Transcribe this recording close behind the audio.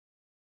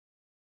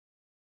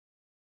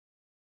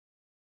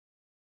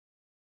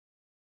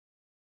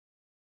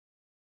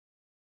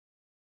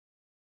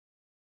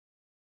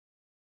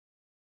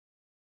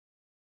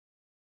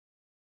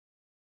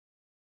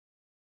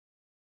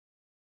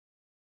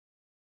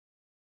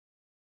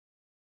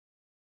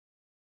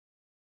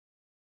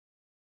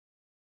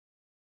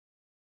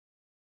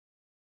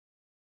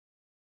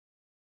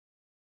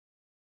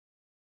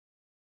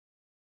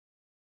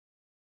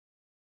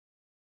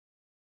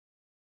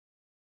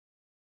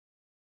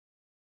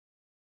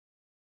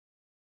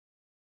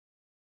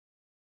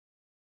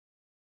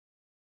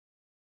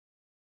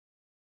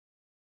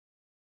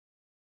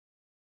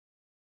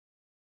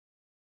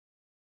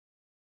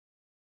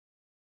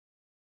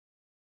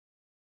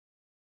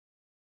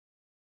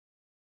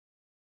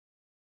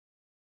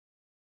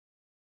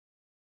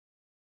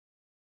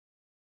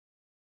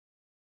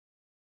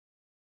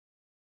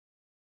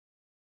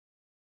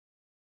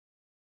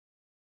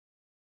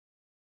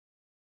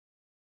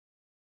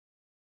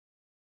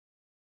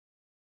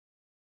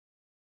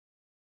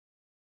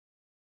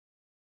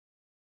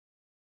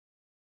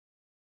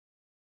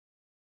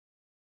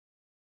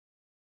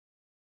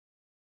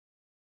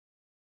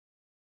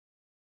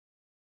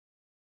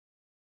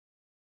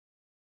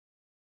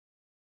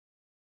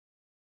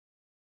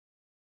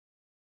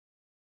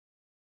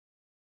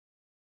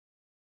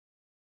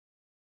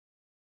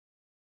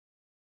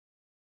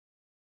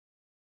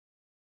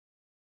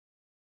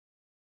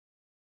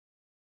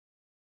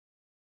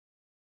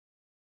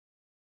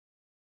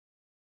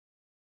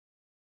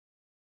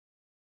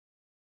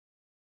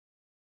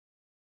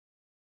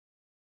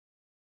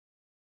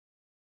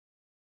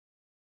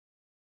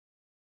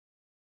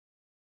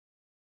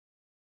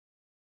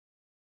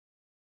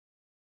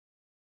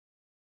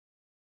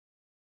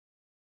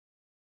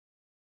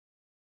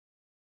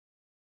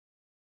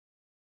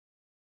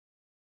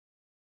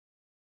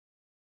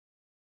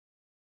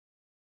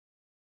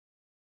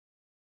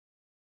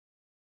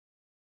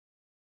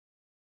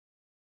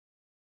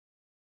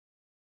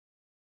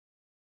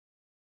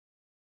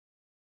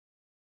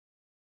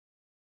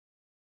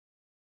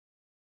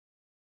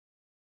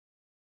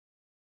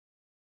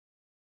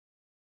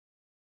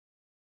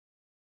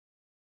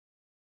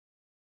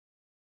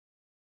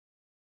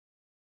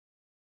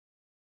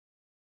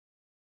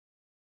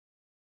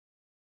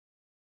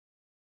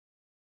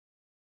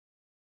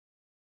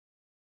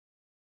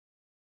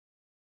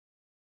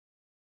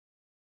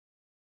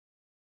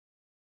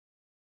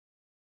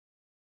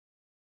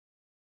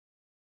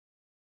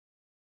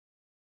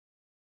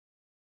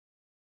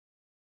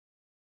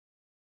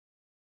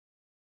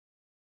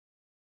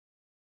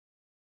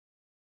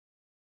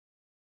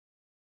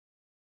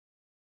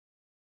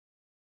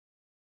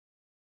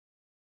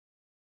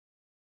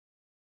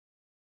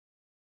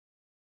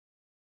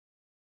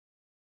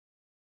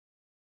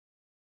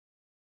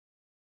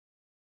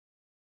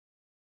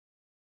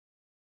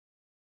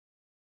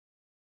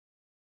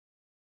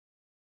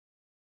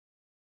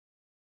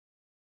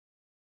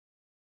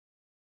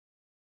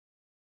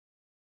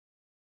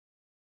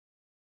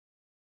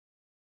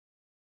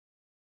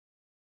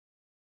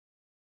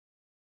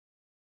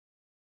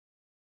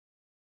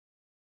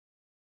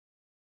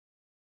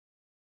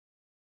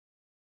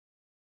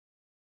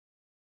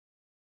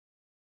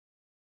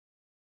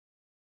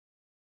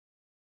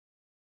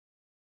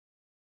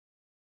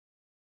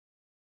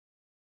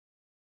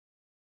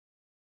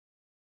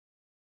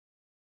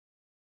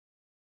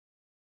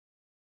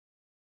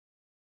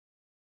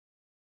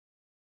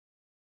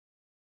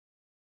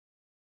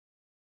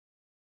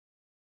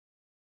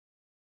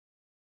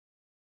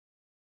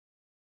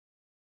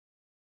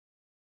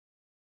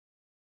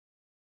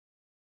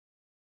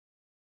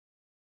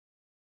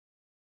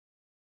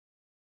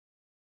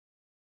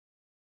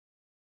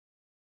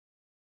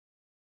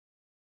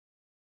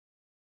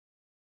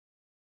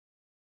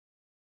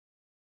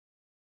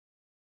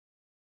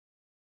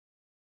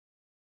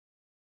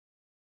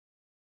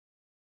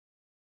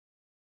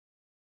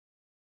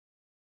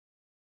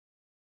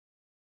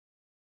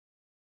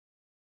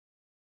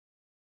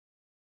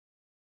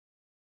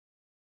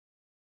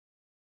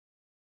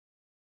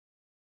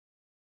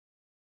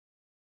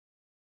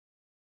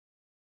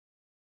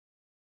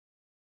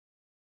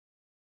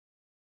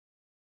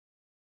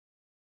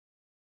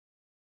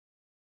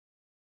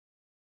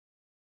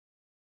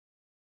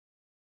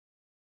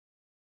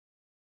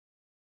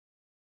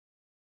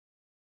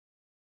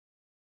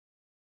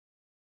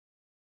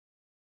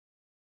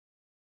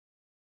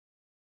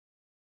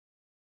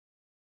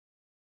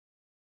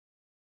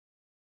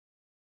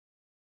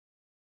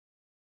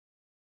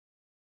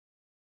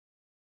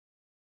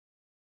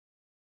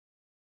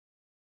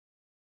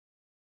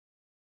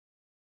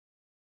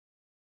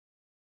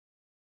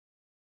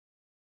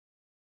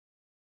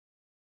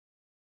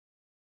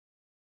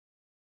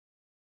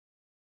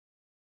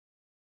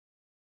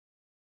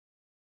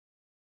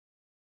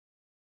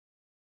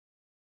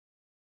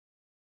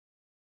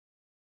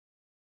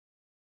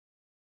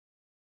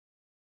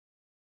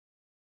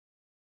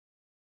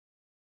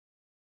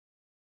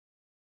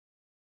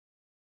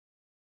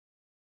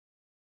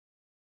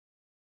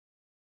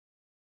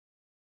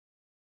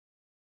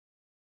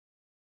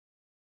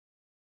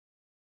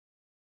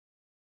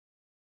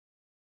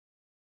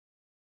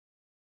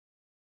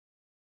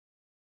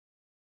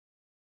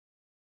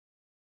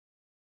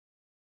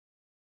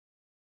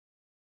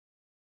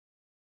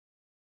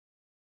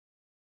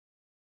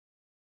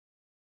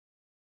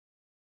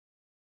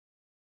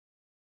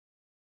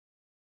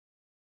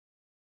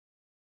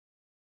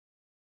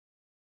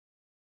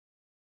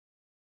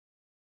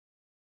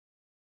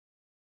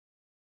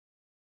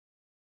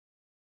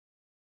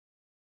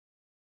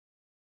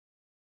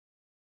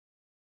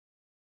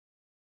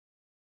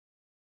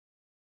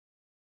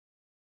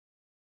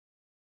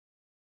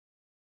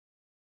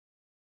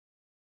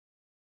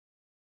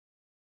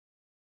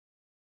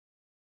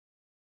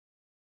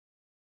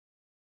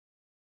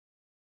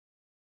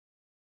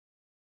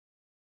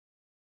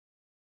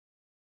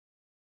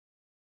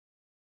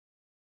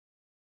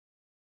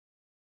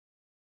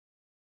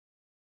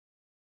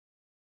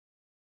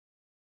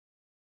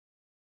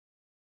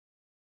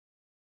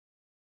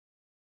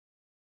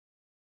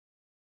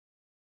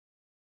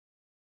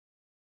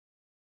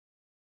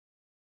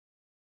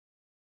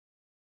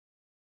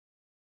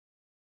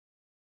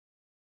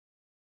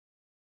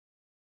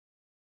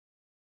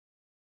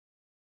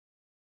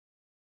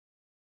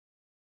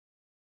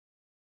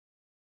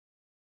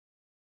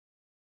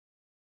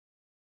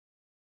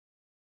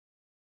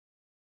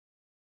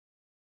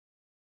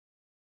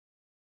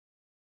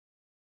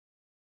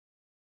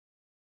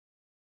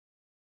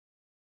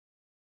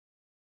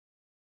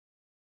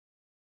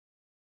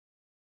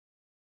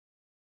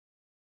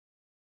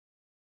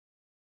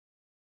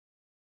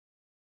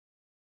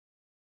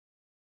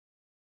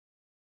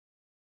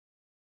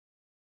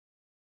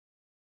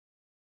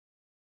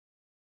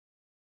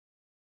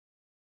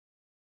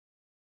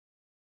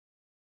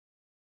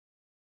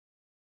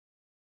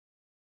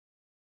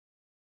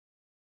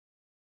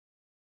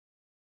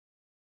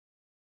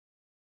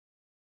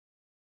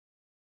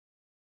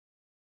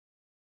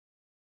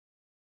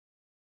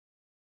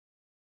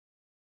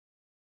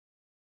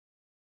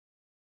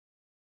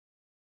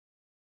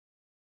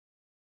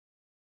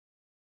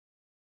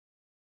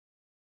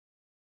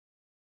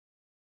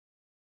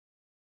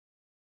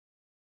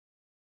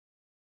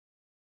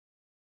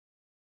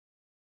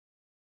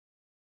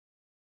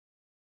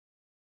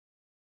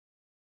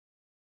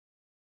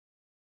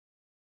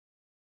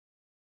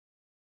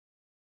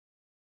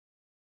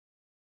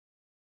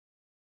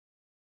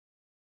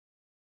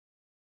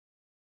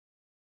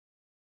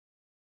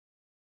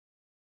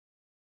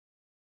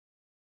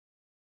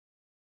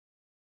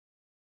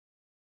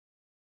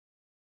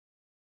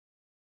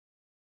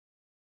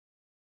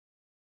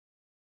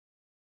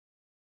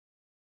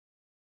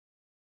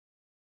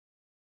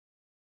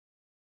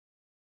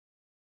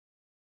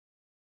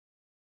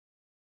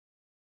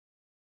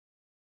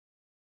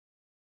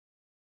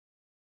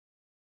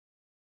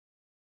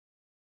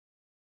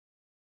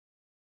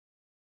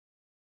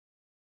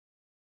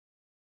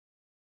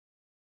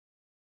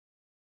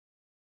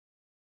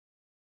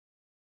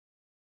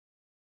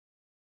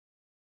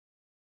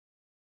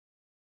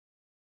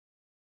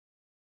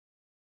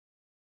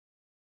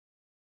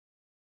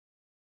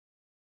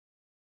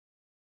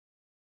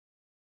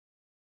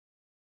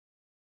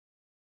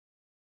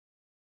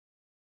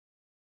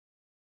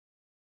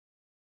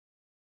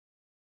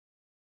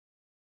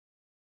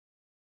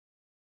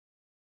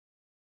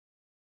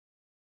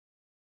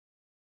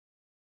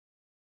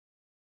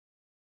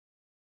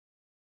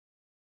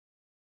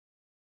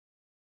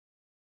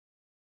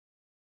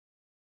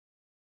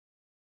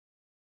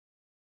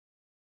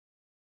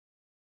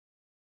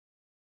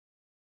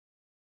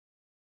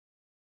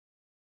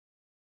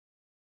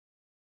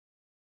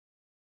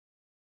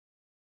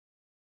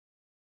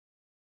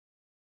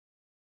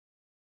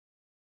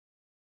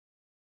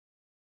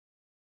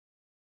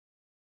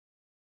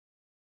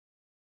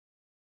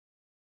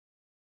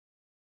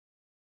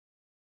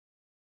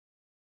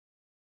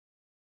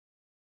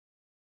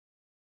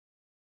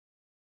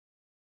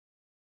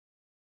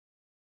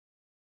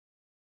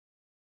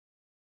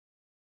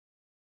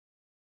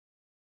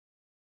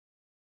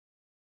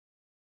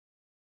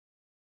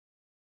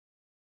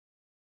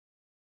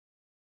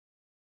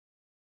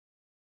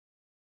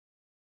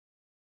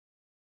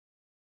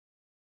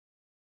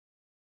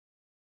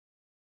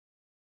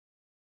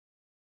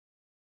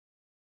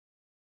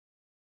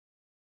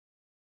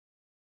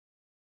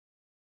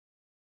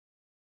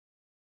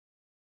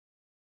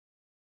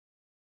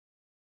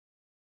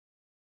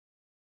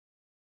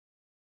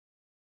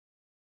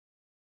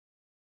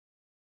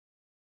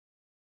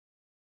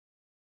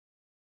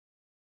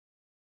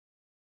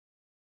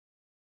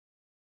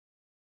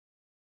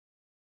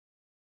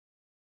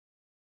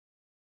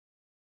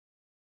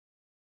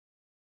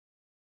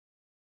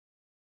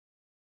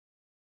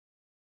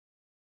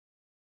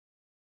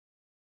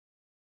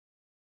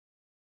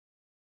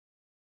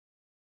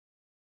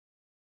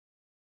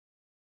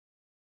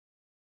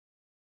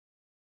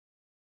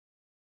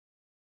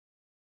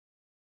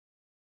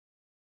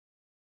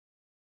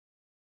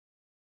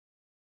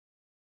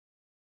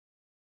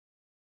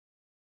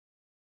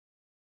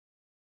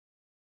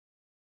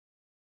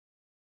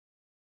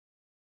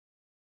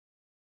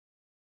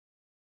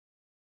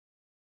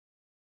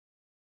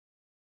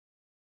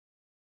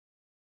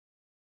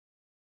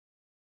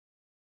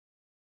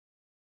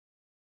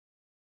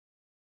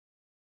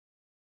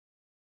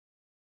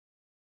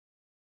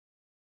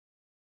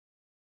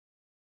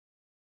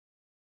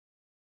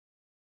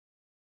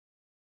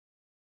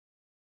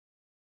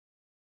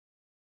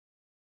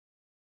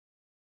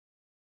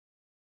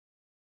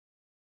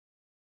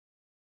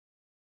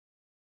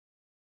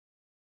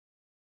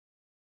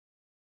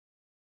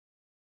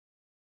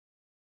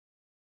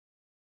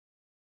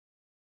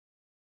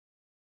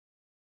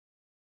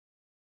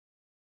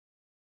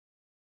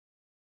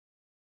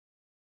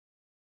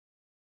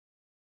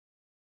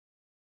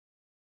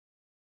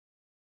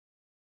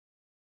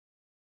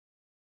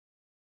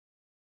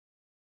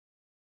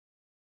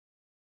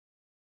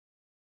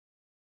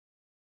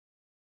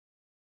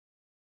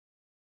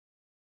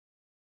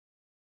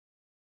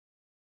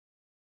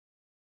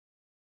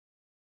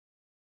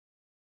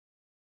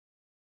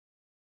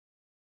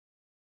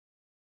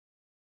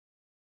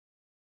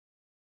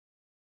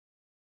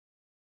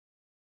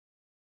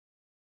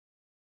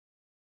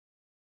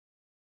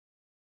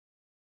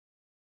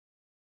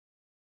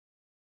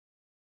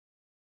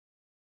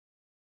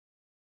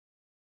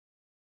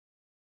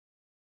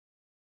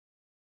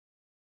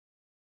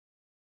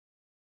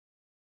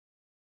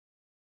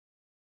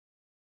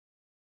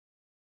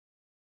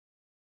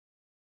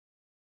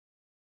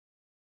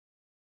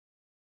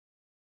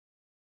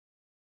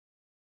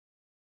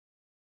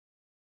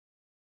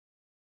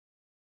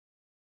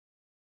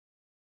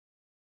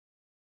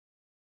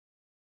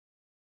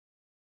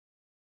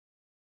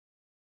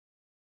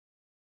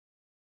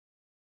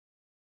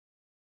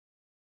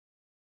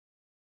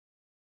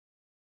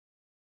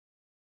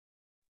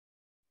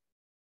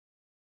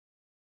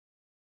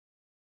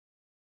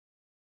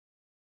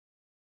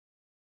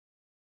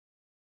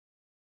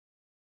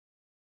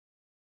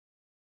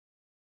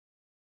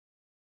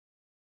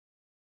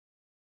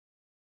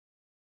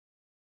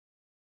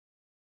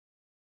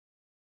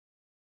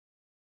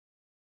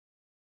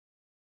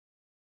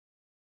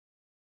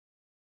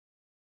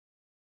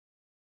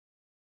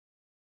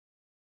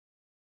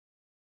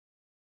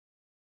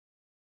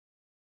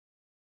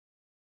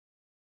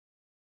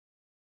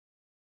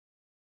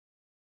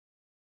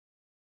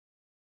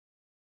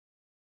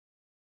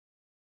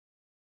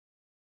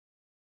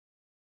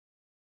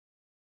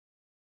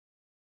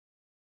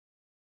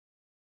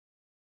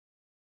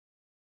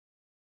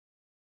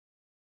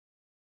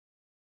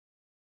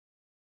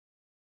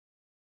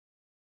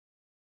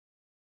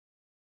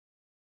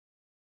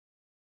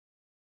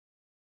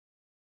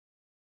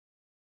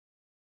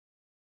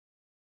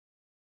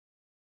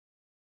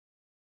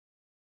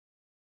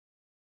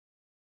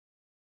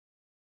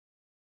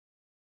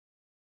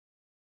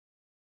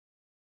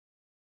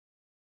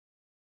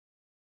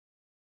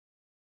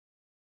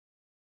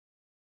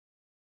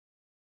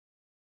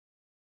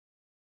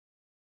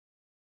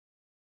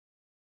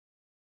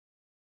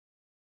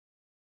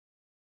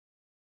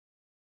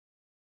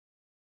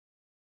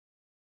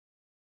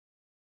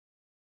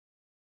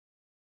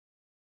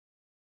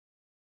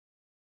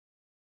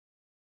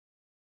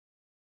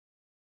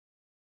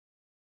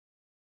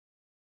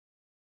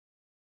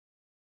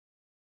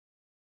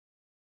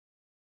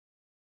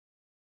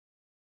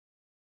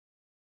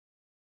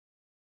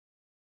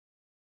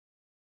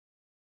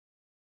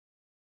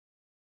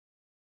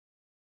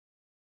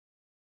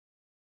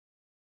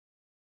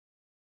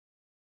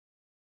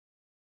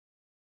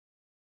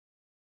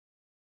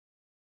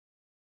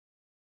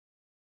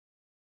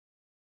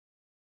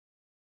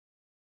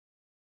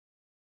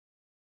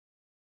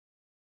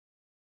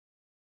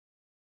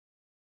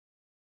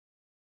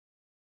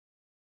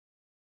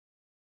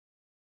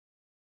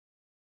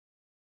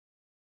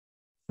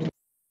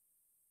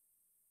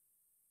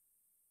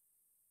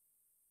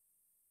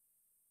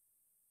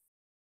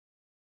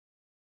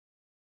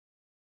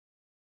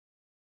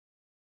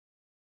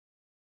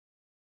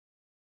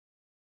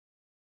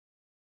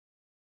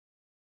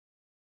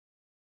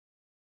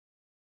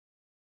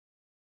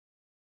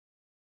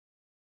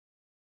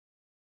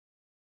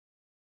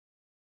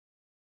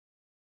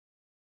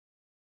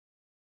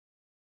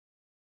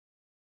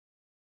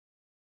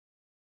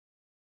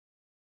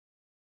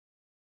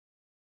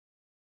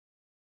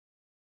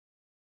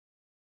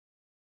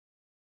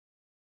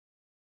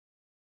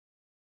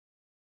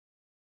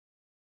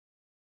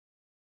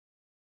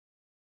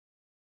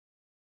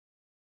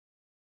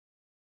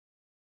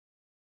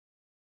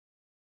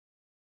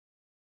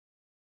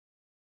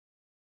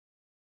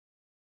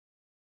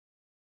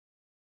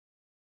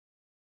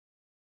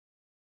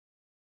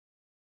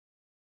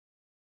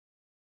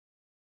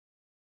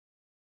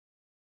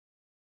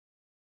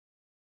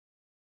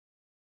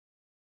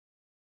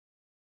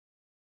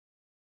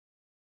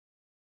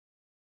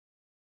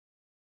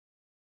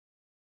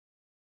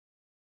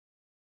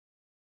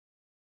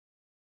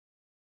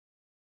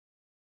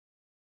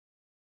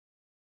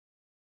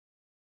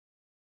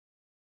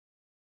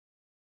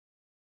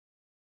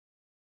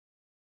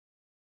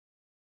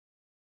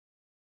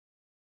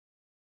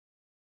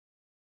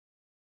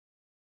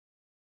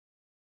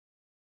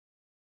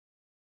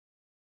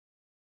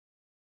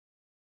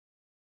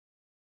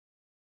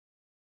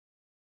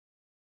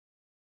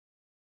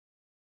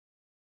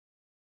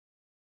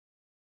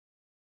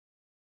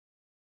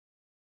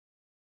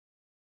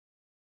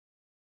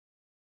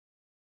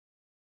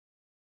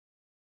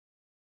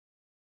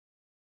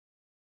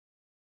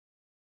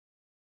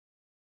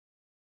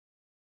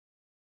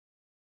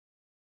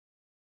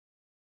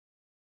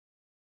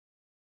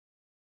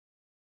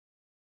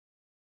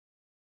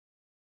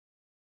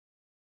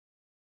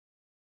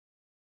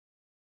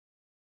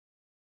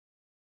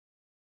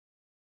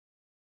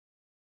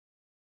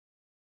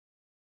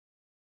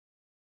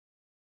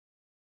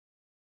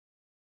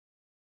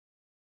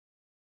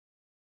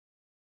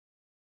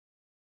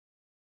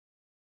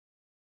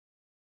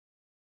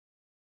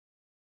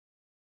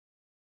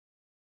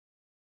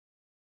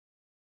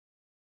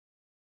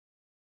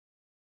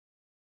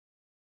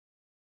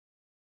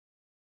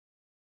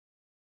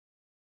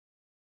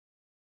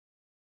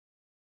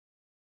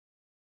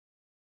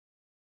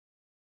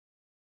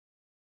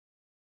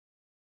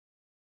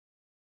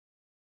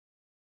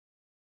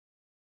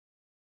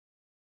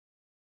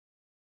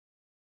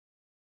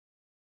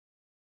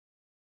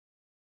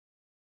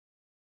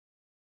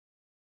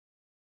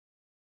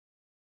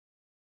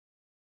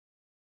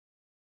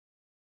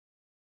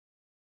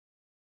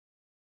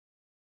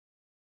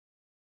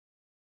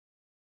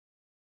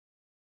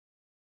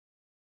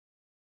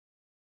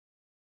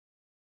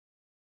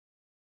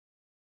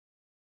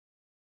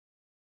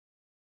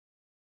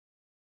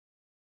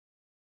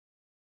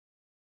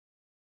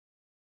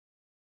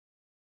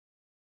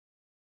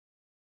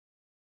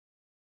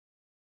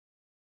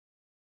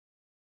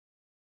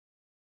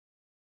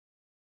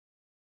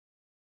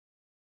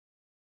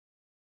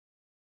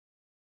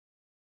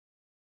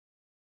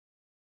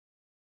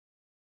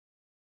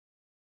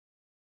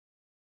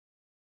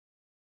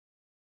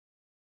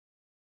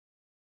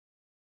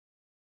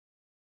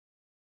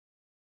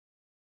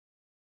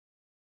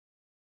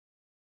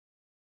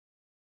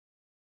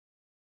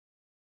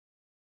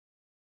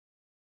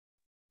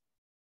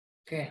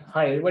Okay,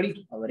 hi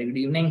everybody. A very good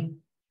evening.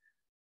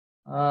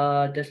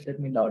 Just let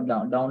me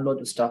download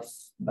the stuff.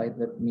 By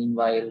the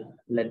meanwhile,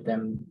 let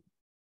them.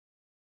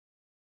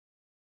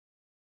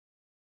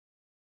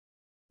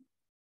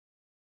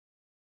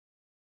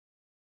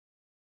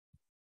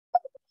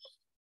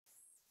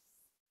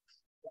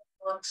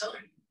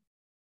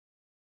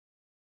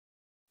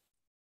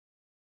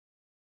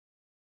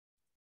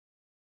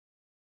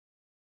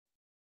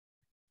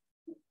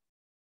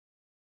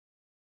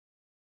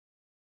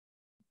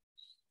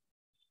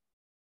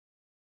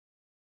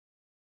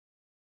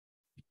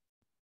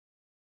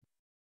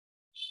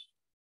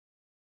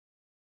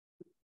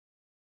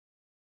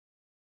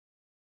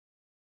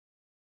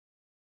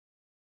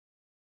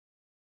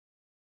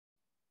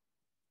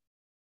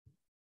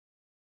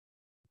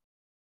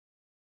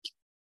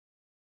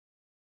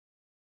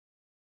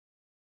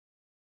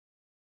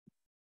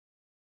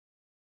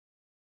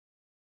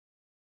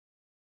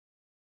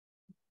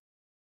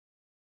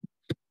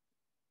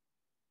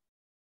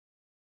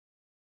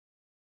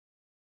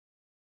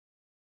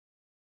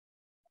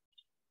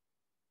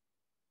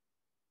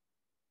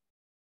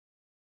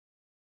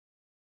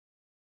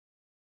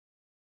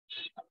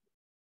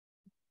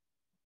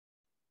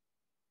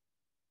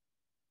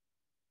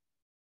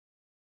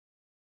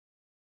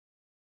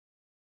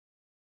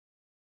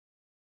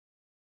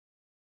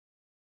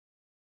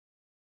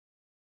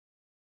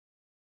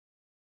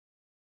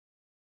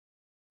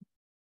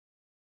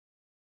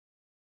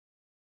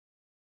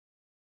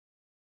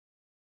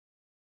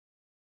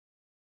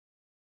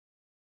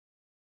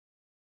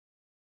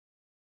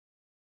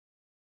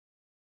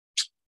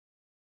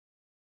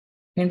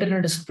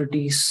 Internet is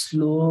pretty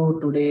slow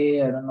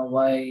today. I don't know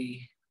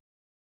why.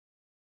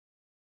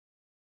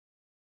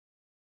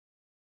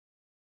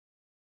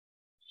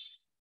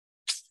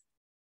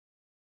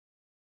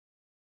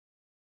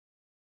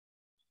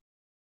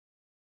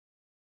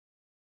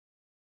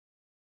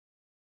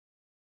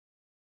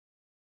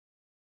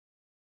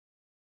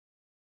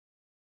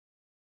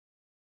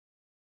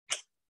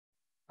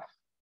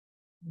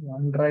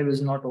 OneDrive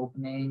is not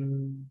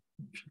opening.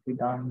 It should be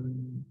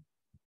done.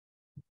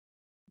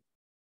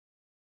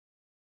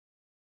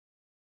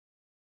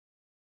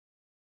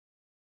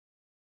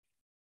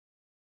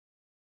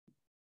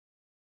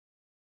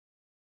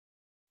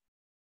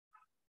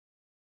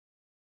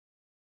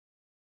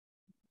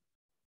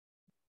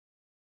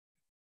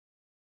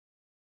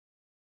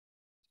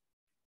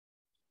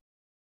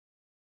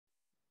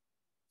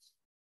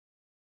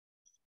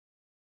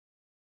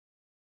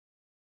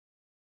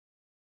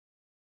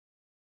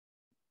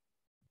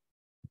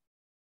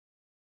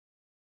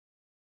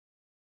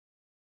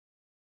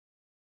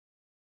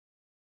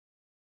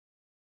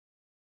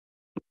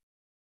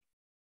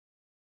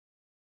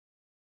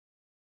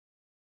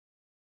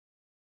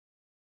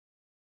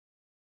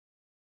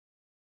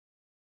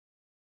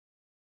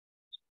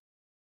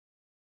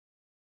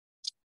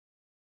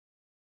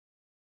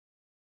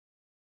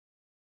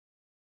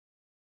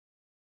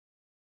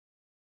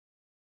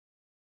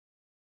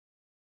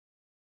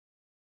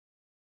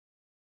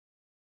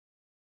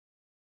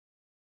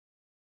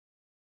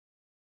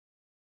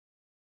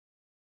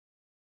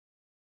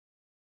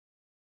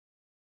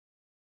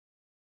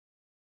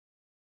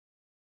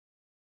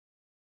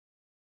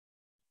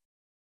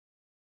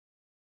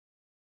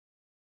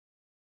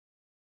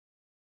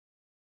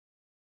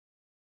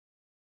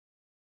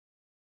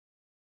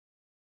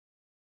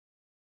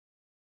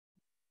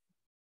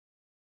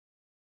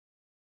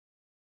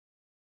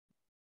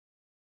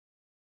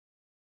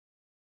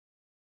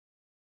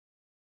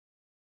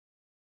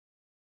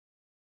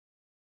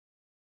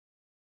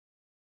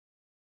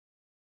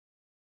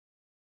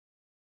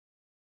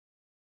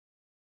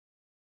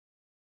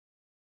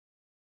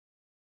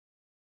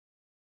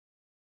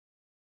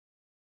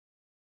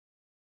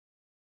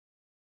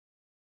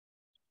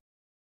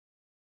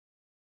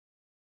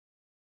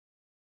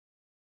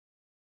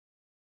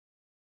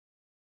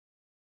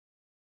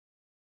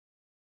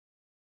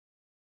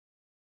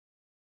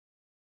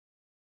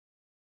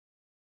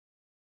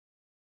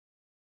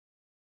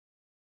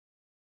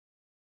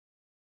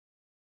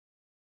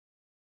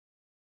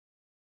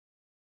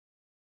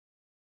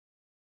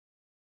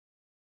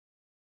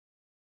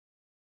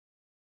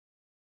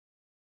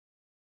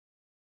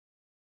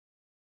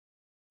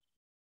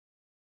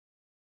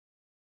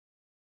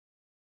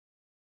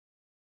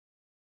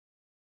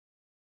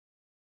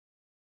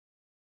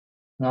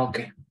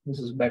 Okay, this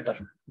is better.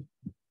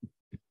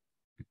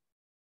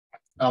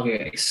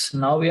 Okay, guys.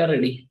 Now we are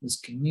ready.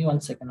 Just give me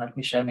 1 second. Let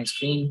me share my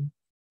screen.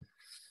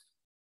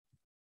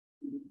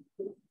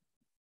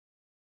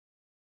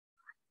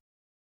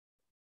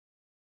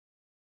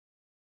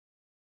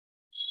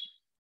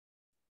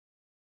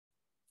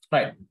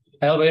 Right.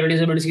 I hope everybody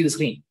is able to see the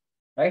screen.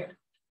 Right.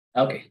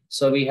 Okay.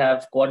 So we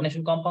have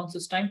coordination compounds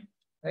this time.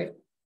 Right.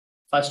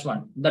 First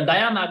one, the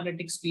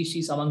diamagnetic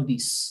species among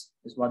these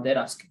is what they're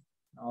asking.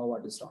 Now,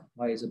 what is wrong?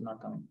 Why is it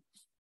not coming?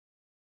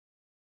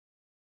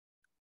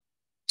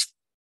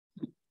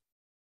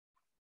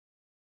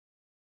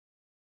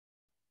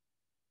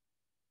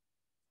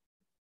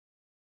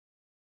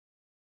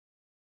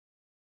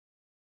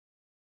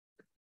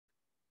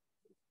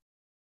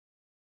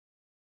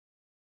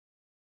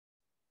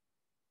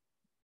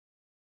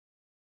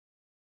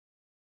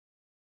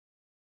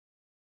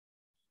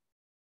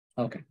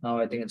 Okay, now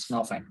I think it's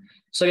now fine.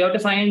 So you have to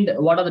find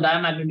what are the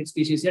diamagnetic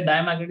species here.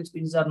 Diamagnetic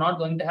species are not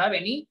going to have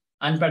any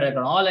unpaired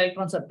electron. All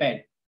electrons are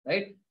paired,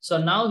 right? So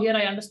now here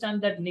I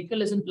understand that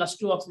nickel is in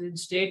 +2 oxygen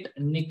state.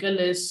 Nickel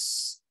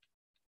is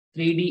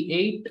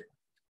 3d8,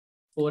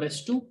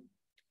 4s2,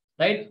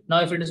 right?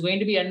 Now if it is going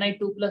to be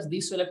Ni2 plus,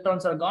 these two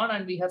electrons are gone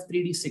and we have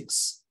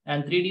 3d6.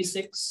 And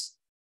 3d6,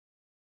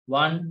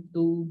 1,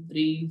 2,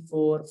 3,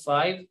 4,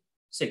 5,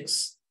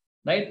 6.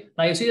 Right?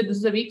 Now you see that this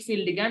is a weak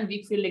field ligand.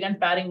 Weak field ligand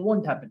pairing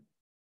won't happen.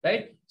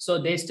 Right?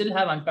 So they still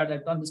have unpaired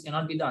electrons. This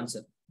cannot be the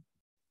answer.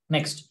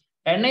 Next,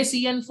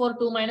 NiCN4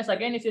 2 minus.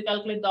 Again, if you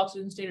calculate the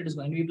oxygen state, it is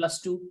going to be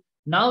 +2.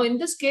 Now in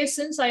this case,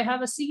 since I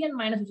have a Cn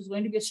minus, which is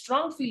going to be a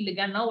strong field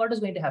ligand, now what is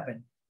going to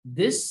happen?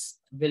 This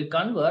will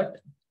convert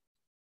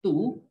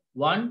to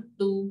 1,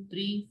 2,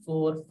 3,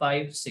 4,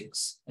 5,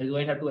 6. It is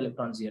going to have 2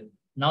 electrons here.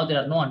 Now there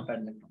are no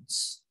unpaired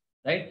electrons.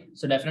 Right?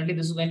 So definitely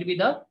this is going to be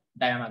the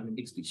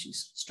diamagnetic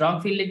species.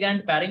 Strong field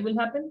ligand pairing will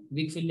happen.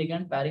 Weak field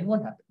ligand pairing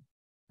won't happen.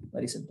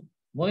 Very simple.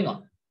 Moving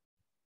on.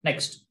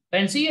 Next,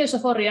 when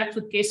CuSO4 reacts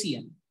with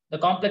KCN, the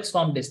complex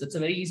form disk. That's a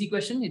very easy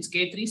question. It's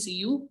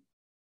K3Cu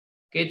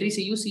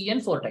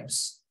Cn 4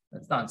 times.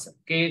 That's the answer.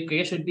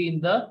 K should be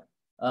in the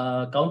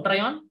counter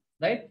ion,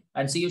 right?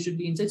 And Cu should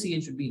be inside.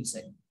 Cn should be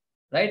inside,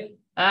 right?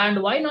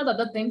 And why not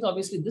other things?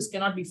 Obviously, this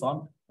cannot be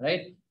formed,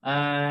 right?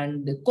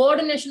 And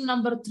coordination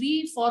number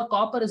 3 for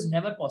copper is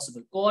never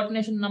possible.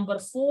 Coordination number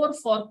 4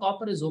 for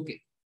copper is okay,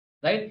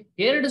 right?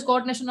 Here it is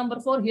coordination number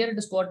 4. Here it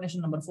is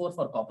coordination number 4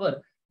 for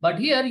copper. But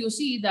here you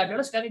see that let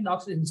us calculate the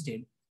oxygen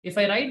state. If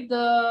I write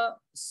the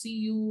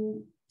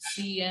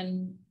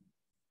CuCN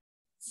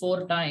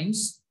 4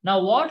 times,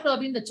 now what would have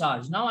been the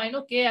charge? Now I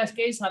know K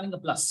is having a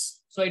plus.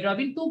 So it would have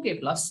been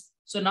 2K plus.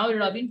 So now it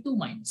would have been 2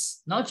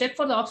 minus. Now check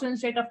for the oxygen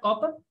state of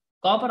copper.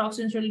 Copper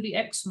oxygen state will be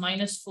X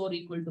minus 4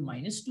 equal to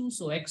 -2.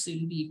 So X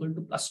will be equal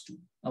to +2.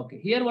 Okay,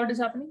 here what is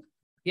happening?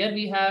 Here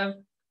we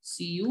have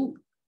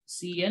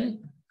CuCN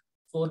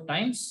 4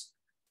 times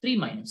 3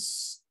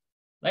 minus,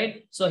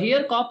 right? So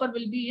here copper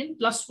will be in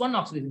 +1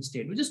 oxygen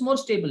state, which is more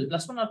stable.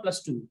 +1 or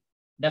 +2?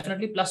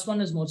 Definitely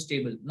 +1 is more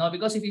stable. Now,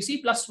 because if you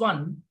see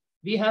 +1,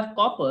 we have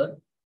copper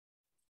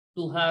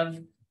to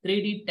have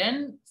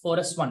 3d10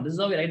 4s1. This is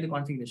how we write the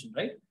configuration,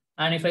 right?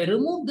 And if I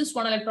remove this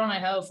 1 electron, I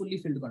have a fully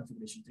filled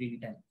configuration,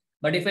 3d10.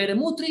 But if I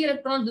remove 3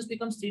 electrons, this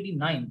becomes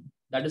 3d9.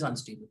 That is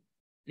unstable.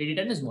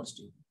 3d10 is more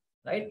stable,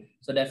 right?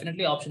 So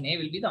definitely option A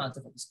will be the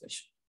answer for this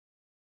question,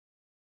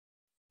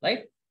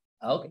 right?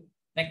 Okay,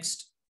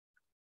 next.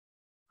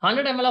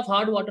 100 ml of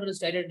hard water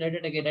is rated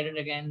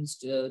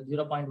against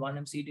 0.1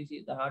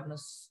 mCTC. The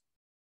hardness.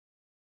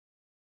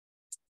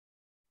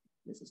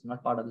 This is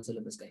not part of the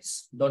syllabus,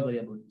 guys. Don't worry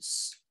about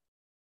this.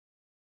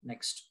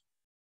 Next.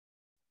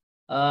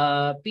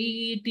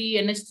 PET,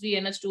 NH3,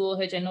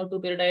 NH2OH, NO2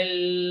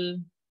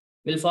 pyridyl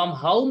will form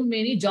how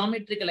many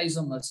geometrical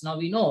isomers? Now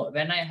we know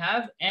when I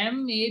have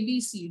M, A, B,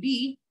 C,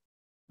 D,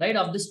 right,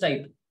 of this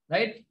type,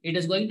 right, it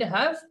is going to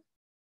have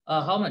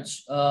how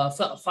much?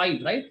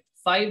 5, right?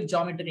 5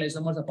 geometrical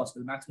isomers are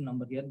possible. Maximum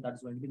number here. That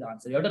is going to be the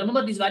answer. You have to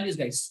remember these values,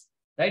 guys,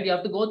 right? You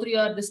have to go through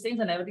your these things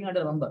and everything. You have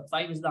to remember.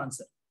 5 is the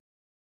answer.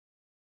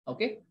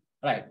 Okay,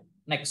 right.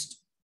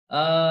 Next.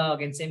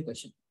 Again, same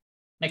question.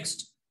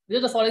 Next.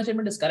 Whether the following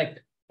statement is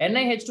correct.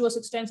 NiH2O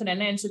 6 times and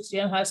NiN6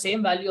 times have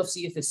same value of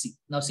CFSC.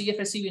 Now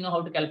CFSC, we know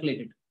how to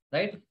calculate it,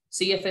 right?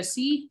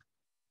 CFSC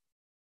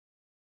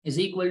is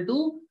equal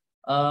to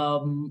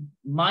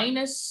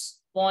minus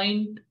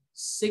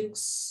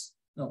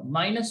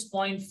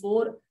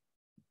 0.4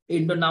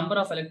 into number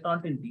of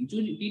electrons in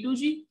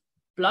T2G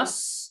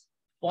plus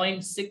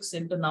 0.6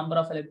 into number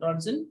of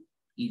electrons in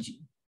EG.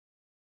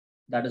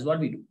 That is what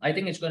we do. I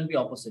think it's going to be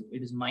opposite.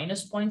 It is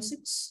minus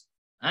 0.6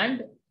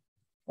 and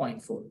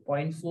 0.4.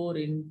 0.4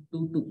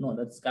 into 2. No,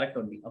 that's correct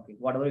only. Okay,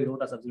 whatever you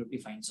wrote is absolutely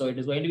fine. So it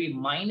is going to be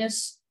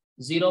minus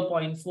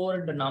 0.4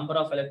 into number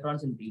of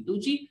electrons in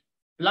T2G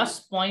plus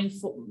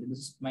 0.4. This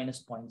is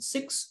minus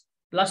 0.6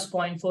 plus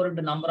 0.4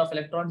 into number of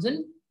electrons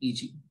in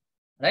EG.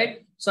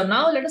 Right? So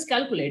now let us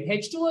calculate.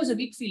 H2O is a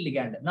weak field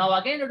ligand. Now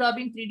again, it would have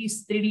been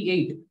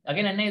 3D8.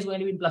 Again, Na is going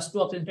to be in +2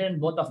 oxygen in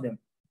both of them.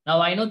 Now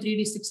I know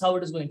 3D6 how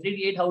it is going,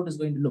 3D8 how it is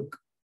going to look,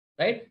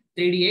 right?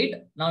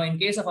 3D8. Now in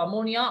case of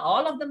ammonia,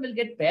 all of them will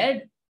get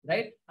paired,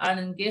 right? And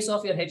in case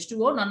of your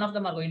H2O, none of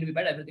them are going to be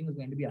paired. Everything is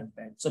going to be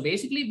unpaired. So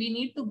basically, we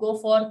need to go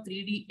for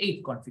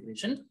 3D8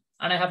 configuration,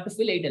 and I have to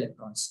fill 8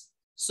 electrons.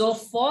 So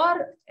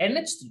for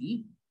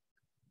NH3,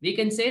 we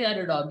can say that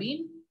it would have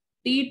been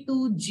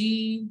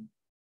T2G.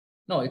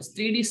 No, it's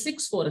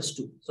 3D6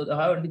 4s2. So I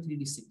have only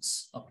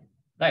 3D6. Okay,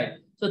 right.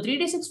 So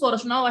 3D6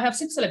 4s2. Now I have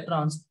 6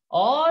 electrons.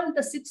 All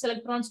the 6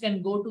 electrons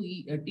can go to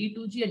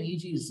T2G and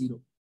EG is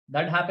 0.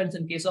 That happens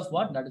in case of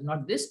what? That is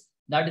not this.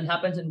 That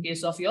happens in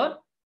case of your,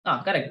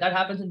 correct. That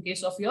happens in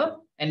case of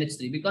your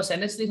NH3 because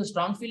NH3 is a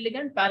strong field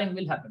ligand. Pairing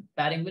will happen.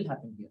 Pairing will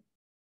happen here,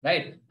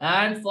 right?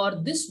 And for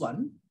this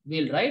one,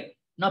 we'll write.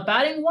 Now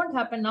pairing won't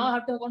happen. Now I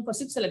have to account for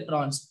 6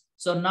 electrons.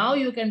 So now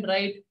you can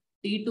write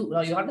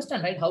T2. You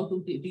understand, right? How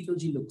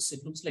T2G looks.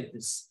 It looks like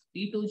this.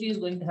 T2G is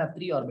going to have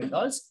 3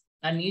 orbitals.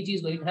 and Eg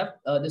is going to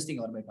have this thing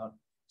orbital.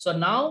 So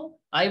now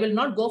I will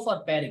not go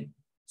for pairing.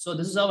 So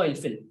this is how I'll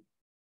fill,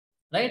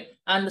 right?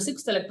 And the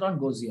 6th electron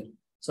goes here.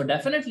 So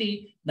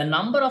definitely the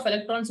number of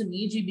electrons in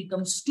Eg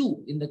becomes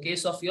 2 in the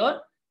case of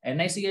your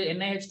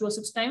NiH2O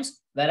 6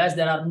 times, whereas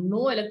there are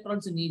no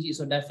electrons in Eg.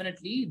 So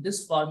definitely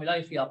this formula,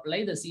 if you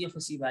apply, the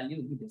CFSE value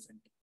will be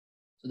different.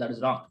 So that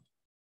is wrong,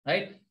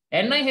 right?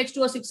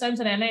 NiH2O 6 times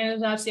and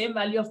NiH have same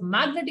value of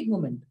magnetic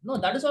moment. No,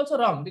 that is also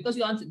wrong, because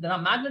you answer the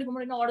magnetic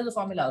moment. Now, what is the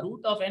formula?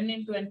 Root of n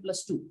into n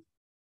plus 2.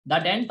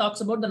 That n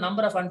talks about the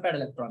number of unpaired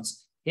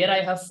electrons. Here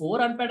I have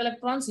 4 unpaired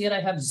electrons. Here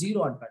I have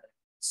 0 unpaired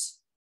electrons,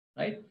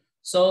 right?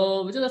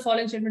 So which of the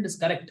following statement is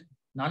correct?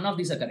 None of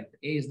these are correct.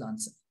 A is the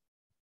answer,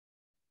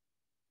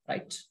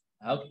 right?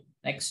 Okay,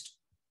 next.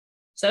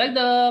 Select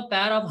the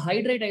pair of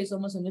hydrate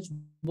isomers in which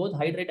both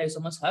hydrate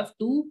isomers have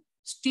 2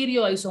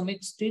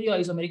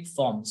 stereoisomeric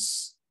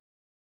forms.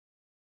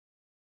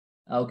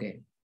 Okay,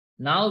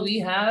 now we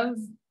have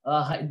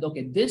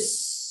okay,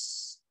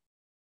 this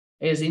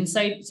is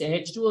inside,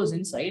 say H2O is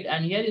inside,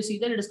 and here you see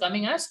that it is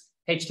coming as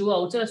H2O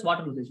outside as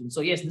water position.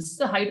 So yes, this is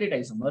the hydrate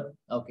isomer.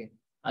 Okay,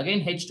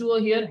 again H2O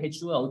here,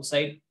 H2O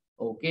outside.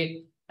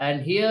 Okay,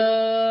 and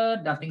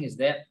here nothing is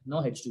there,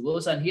 no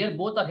H2Os, and here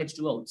both are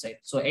H2O outside.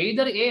 So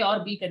either A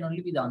or B can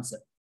only be the answer,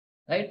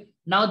 right?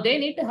 Now they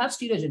need to have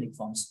stereogenic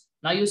forms.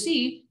 Now you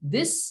see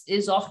this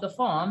is of the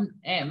form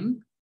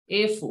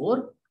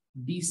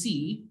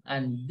MA4BC,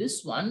 and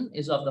this one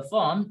is of the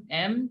form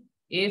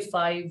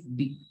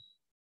MA5B,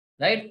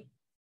 right?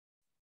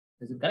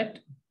 Is it correct?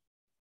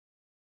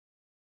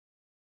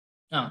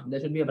 There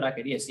should be a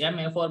bracket. Yes,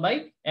 MA4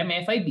 by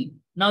MA5B.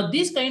 Now,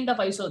 this kind of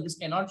iso, this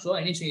cannot show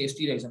any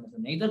stereoisomerism,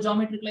 neither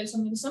geometrical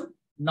isomerism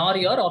nor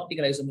your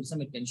optical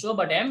isomerism it can show,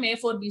 but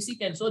MA4BC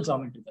can show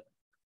geometrical,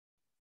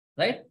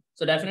 right?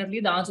 So definitely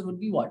the answer would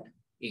be what?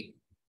 A,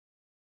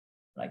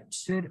 right?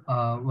 Sir,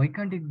 why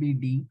can't it be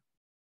D?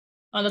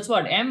 That's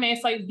what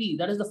MA5B.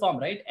 That is the form,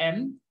 right?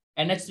 M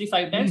NH3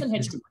 5 times and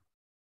H2,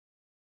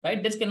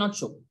 right? This cannot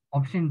show.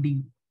 Option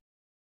D.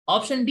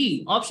 Option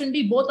D. Option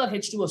D, both are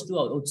H2Os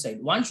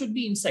outside. One should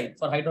be inside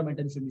for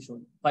hydrometallurgy should be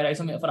shown. For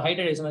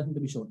hydrate isomerism to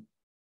be shown.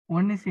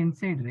 One is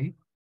inside, right?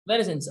 Where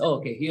is inside? Oh,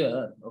 okay,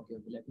 here. Okay,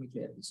 let me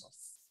clear this off.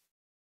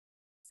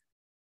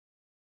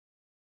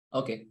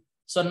 Okay.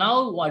 So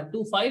now what?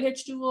 5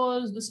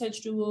 H2Os, this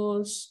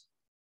H2Os.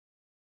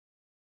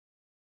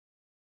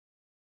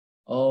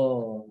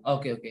 Oh,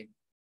 okay.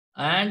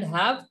 And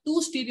have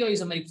 2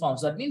 stereoisomeric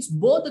forms. That means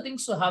both the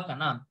things to have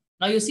kana.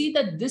 Now you see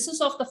that this is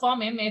of the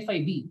form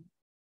MA5B.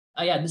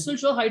 Yeah, this will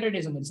show hydrate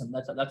isomerism.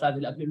 That's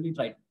absolutely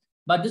right.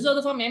 But this is of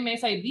the form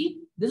MA5B.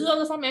 This is of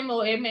the form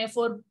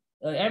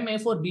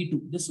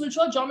MA4B2. This will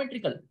show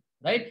geometrical,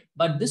 right?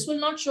 But this will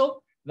not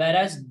show,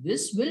 whereas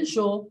this will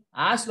show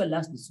as well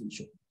as this will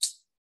show.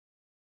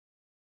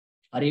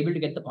 Are you able to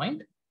get the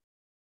point?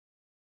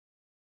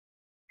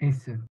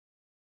 Yes, sir.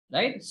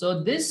 Right?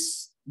 So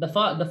this, the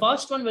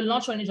first one will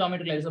not show any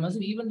geometrical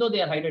isomerism, even though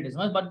they are hydrate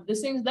isomers. But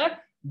this thing is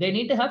that they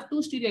need to have 2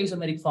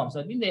 stereoisomeric forms.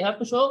 That means they have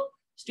to show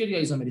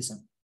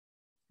stereoisomerism.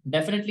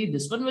 Definitely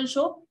this one will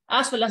show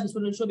as well as this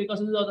one will show,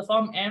 because this is of the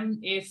form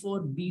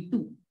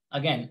MA4B2.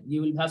 Again,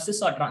 you will have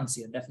cis or trans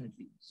here,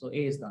 definitely. So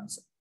A is the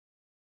answer.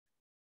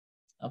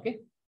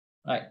 Okay.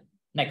 All right.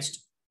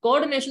 Next.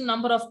 Coordination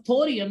number of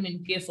thorium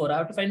in K4. I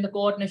have to find the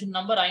coordination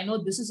number. I know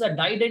this is a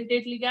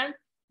didentate ligand.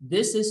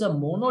 This is a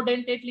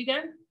monodentate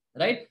ligand,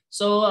 right?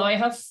 So I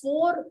have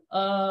 4.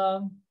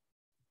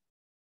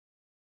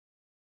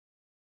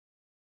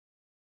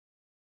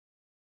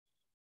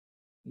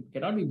 It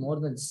cannot be more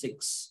than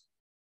 6.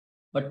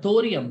 But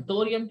thorium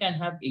can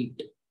have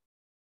 8,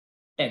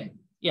 10.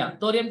 Yeah,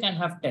 thorium can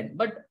have 10.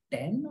 But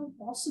 10 are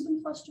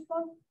possible, first of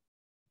all.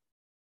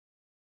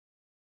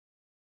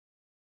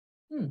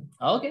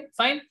 Okay,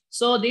 fine.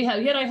 So they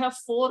have here I have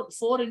 4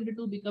 into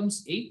 2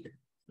 becomes 8,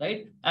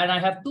 right? And I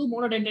have 2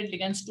 monodentate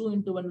ligands, 2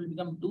 into 1 will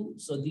become 2.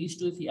 So these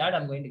 2, if you add,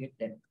 I'm going to get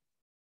 10.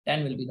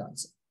 10 will be the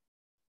answer.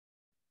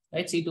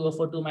 Right?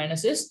 C2O4 2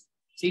 minus is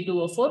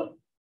C2O4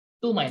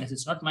 2 minus.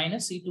 It's not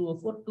minus.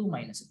 C2O4 2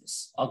 minus it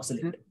is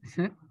oxalate.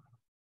 Sir?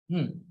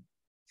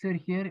 Sir,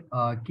 here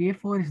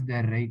K4 is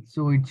there, right?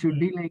 So it should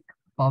be like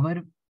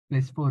power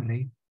plus 4,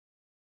 right?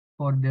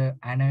 For the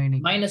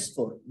anionic. Minus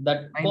 4.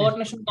 That minus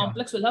coordination 4,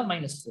 complex will have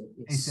minus 4.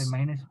 Yes. Yes, sir,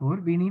 minus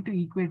 4. We need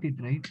to equate it,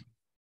 right?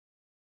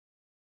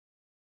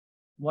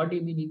 What do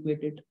you mean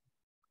equate it?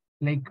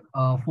 Like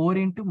 4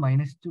 into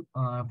minus 2,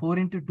 4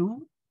 into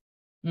 2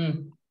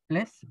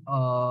 plus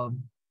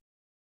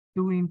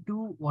 2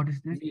 into what is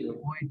this? 0.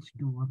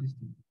 OH2. What is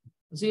this?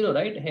 0,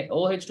 right?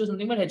 OH2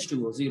 something but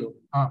H2O, 0.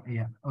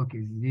 Yeah.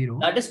 Okay, 0.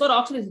 That is for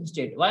oxidation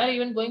state. Why are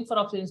you even going for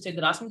oxidation state?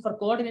 They're asking for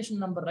coordination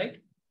number, right?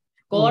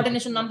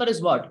 Coordination number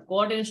is what?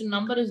 Coordination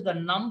number is the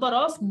number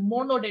of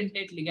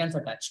monodentate ligands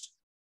attached.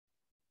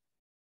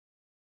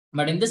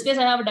 But in this case,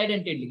 I have a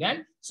didentate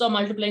ligand. So I'm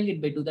multiplying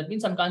it by 2. That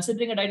means I'm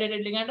considering a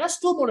didentate ligand as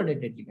 2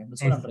 monodentate ligands.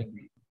 That's what I'm trying to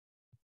do.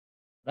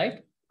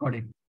 Right? Got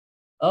it.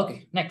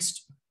 Okay,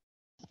 next.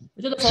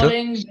 Which are the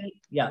following?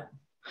 Yeah.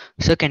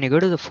 So can you go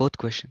to the 4th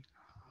question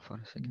for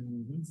a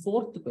second?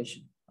 4th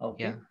question.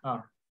 Okay.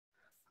 Yeah.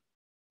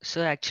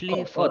 So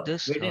actually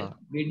this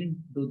we didn't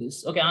do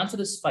this. Okay,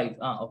 answer is 5.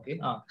 Okay.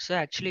 So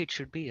actually it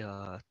should be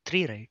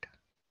 3, right?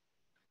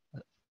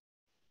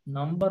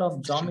 Number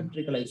of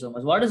geometrical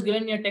isomers. What is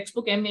given in your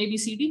textbook?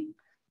 MABCD?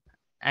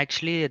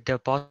 Actually, the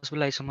possible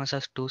isomers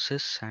are 2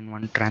 cis and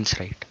 1 trans,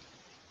 right?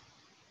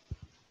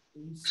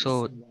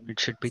 So it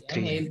should be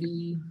 3.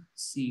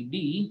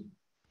 MABCD.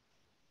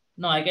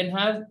 No, I can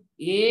have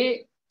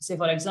A, say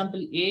for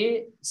example,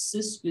 A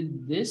cis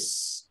with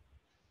this.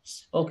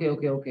 Okay.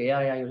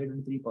 Yeah, you're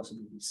given 3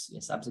 possibilities.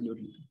 Yes,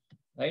 absolutely.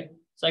 Right.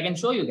 So I can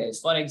show you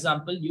guys. For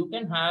example,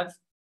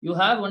 you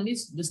have only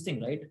this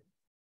thing, right?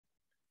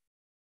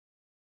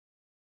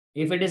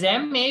 If it is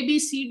M, A, B,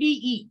 C, D,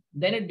 E,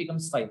 then it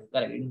becomes 5.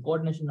 Correct. In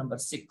coordination number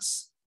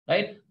 6.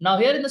 Right. Now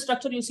here in the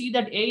structure, you see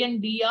that A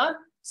and D are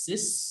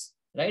cis,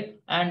 right?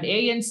 And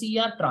A and C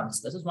are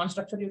trans. This is one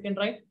structure you can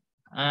write.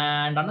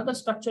 And another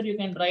structure you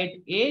can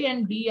write A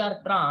and D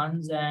are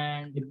trans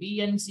and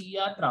B and C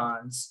are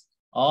trans.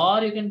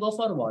 Or you can go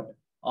for what?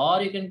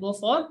 Or you can go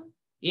for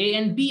A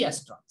and B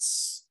as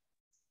trans.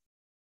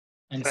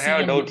 And so I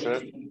have a doubt,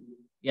 sir.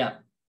 Yeah.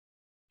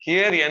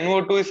 Here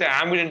NO2 is an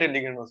ambident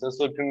ligand, sir.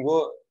 So it can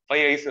go 5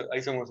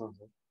 isomers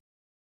also.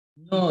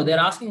 No, they're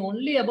asking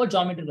only about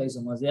geometrical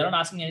isomers. They are not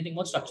asking anything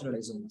about structural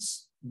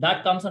isomers.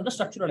 That comes under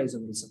structural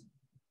isomerism.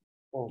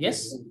 Oh,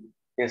 yes?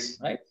 Yes.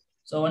 Right?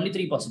 So only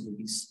 3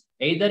 possibilities.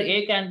 Either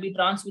A can be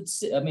trans with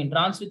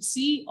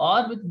C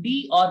or with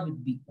D or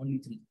with B. Only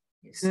 3.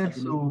 Yes. Sir,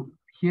 so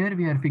here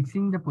we are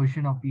fixing the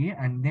position of A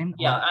and then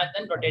and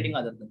then rotating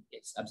other than.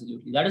 Yes,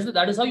 absolutely.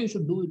 That is how you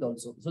should do it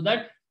also. So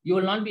that you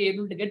will not be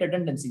able to get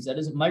redundancies. That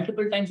is,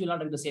 multiple times you will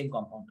not get the same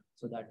compound.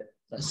 So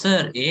that's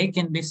Sir, A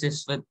can be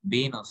cis with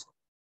B also.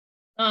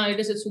 It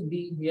is cis with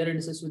B. Here it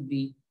is cis with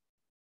B.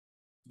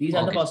 These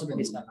are the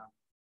possibilities now.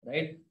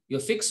 Right? You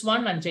fix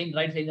one and change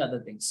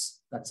other things.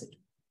 That's it.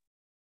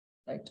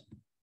 Right?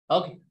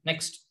 Okay,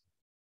 next.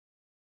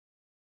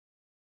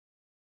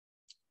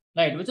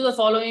 Right, which of the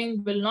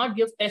following will not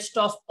give test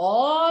of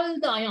all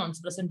the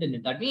ions present in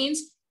it? That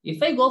means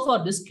if I go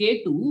for this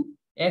K2,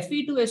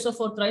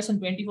 Fe2SO4 thrice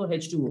and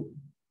 24H2O,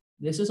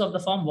 this is of the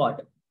form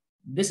what?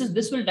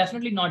 This will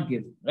definitely not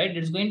give, right?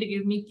 It's going to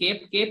give me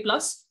K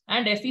plus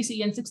and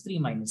FeCN6 3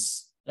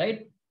 minus,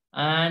 right?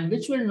 And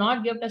which will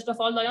not give test of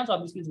all the ions?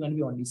 Obviously, it's going to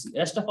be only C.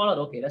 Rest of all are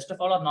okay. Rest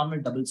of all are normal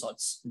double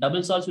salts.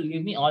 Double salts will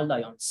give me all the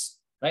ions,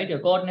 right? Your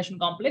coordination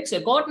complex, the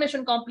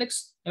coordination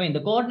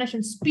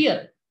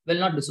sphere will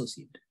not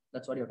dissociate.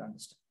 That's what you have to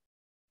understand,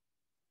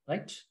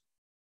 right?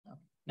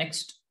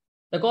 Next,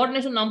 the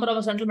coordination number of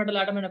a central metal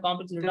atom in a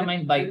complex is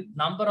determined by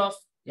number of,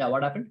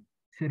 what happened?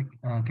 Sir,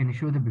 can you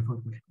show the before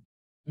question?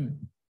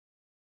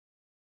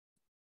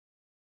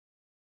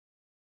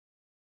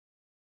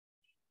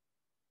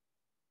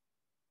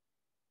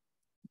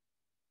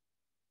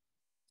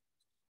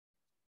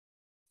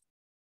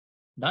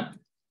 Done?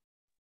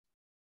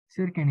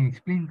 Sir, can you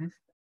explain this?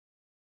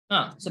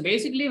 So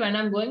basically, when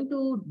I'm going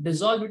to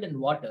dissolve it in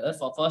water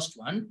for first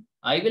one,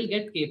 I will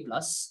get K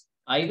plus,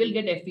 I will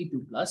get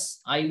Fe2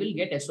 plus, I will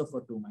get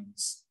SO4 2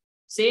 minus.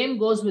 Same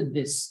goes with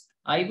this.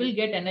 I will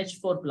get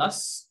NH4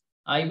 plus,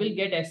 I will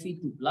get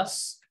Fe2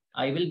 plus,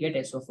 I will get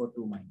SO4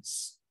 2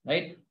 minus.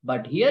 Right?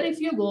 But here, if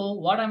you go,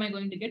 what am I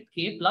going to get?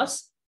 K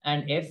plus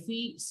and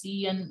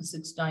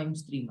FeCN6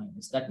 times 3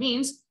 minus. That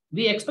means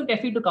we expect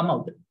Fe to come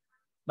out,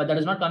 but that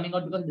is not coming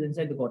out because it is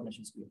inside the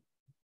coordination sphere.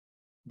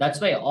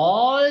 That's why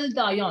all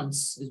the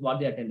ions is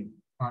what they are telling.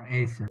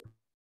 A, sir.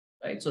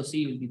 Right? So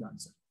C will be the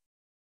answer.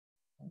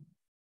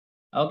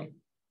 Okay.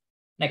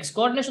 Next,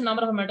 coordination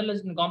number of a metal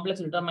is in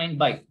complex determined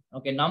by,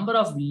 number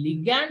of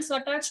ligands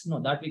attached. No,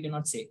 that we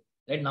cannot say.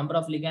 Right? Number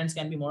of ligands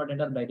can be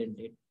monodentate or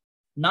bidentate.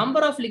 Number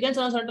of ligands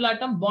on a central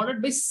atom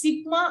bonded by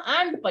sigma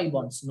and pi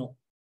bonds. No.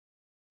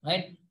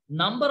 Right?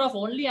 Number of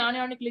only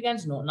anionic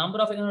ligands. No. Number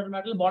of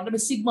metal bonded by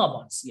sigma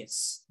bonds.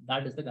 Yes,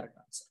 that is the correct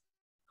answer.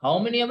 How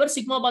many ever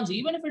sigma bonds,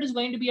 even if it is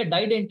going to be a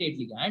didentate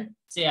ligand,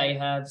 say I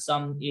have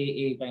some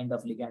AA kind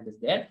of ligand is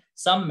there,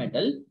 some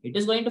metal, it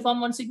is going to form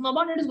one sigma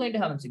bond, it is going to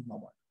have a sigma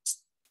bond.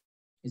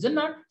 Is it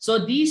not? So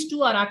these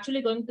two are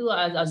actually going to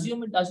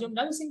assume as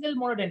a single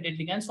monodentate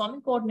ligands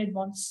forming coordinate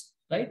bonds,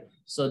 right?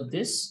 So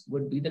this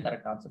would be the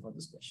correct answer for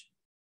this question.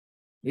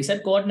 We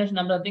said coordination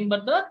number of thing,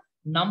 but the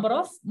number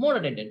of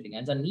monodentate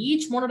ligands, and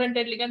each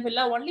monodentate ligand will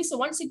have only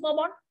one sigma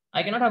bond.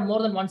 I cannot have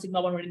more than one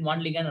sigma bond between one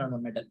ligand and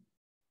one metal.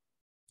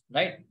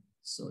 Right?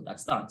 So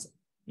that's the answer.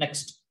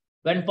 Next,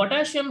 when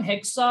potassium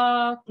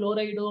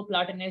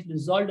hexachloridoplatinate is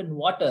dissolved in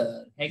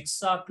water,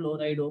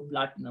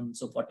 hexachloridoplatinum.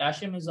 So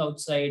potassium is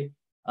outside,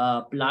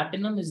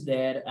 platinum is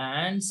there,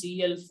 and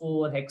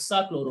Cl4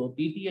 hexachloro,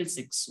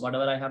 PTL6,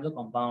 whatever I have the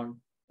compound,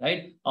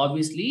 right?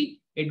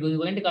 Obviously, it is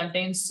going to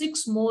contain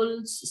 6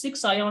 moles,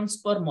 6 ions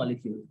per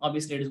molecule.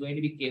 Obviously, it is going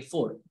to be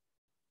K4.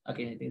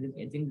 Okay, I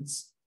think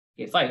it's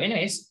K5.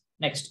 Anyways,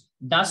 next,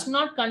 does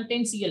not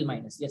contain Cl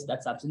minus. Yes,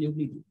 that's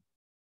absolutely true.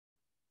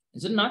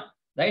 Is it not?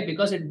 Right?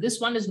 Because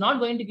this one is not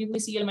going to give me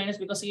Cl minus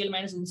because Cl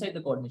minus is inside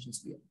the coordination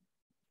sphere.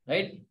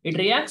 right? It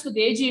reacts with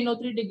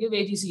AgNO3 to give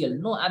AgCl.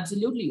 No,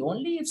 absolutely.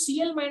 Only if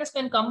Cl minus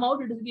can come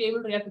out, it will be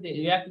able to react with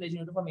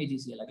AgNO3 from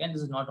AgCl. Again,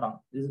 this is not wrong.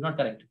 This is not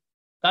correct.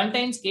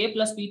 Contains K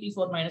plus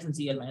PT4 minus and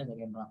Cl minus,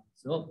 again wrong.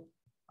 So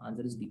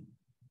answer is D.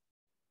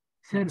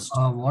 Sir,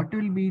 what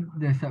will be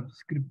the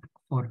subscript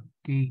for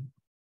K2?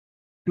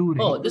 Right?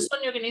 Oh, this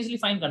one you can easily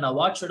find now.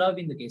 What should have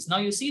been the case? Now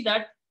you see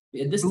that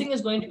this thing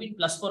is going to be in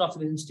 +4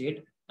 oxidation state,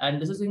 and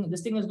this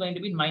thing is going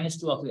to be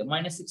 -2 oxidation,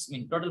 -6,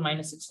 mean total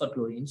 -6 for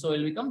chlorine. So it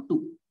will become 2,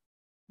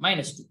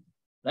 -2,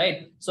 right?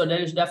 So there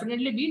will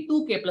definitely be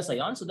 2 K plus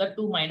ions, so that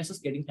 2 minus is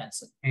getting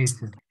cancelled. Yes,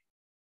 sir.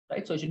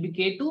 Right? So it should be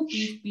K2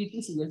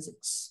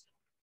 P3Cl6.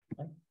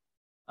 Right?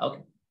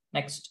 Okay,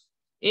 next.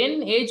 In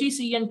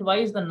AgCN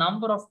twice the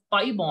number of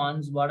pi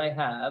bonds, what I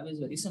have is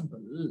very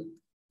simple.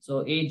 So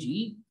Ag,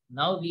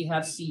 now we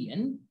have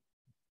Cn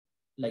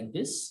like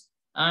this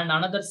and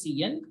another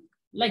Cn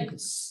like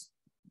this.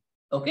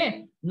 Okay,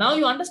 now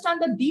you understand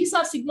that these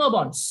are sigma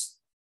bonds.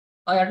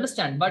 I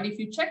understand, but if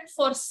you check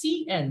for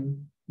Cn,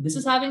 this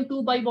is having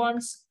 2 pi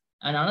bonds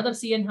and another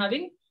Cn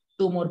having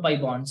 2 more pi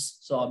bonds.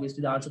 So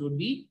obviously the answer would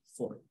be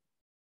 4.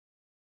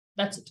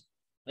 That's it.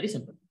 Very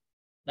simple.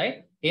 Right?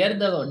 Here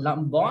the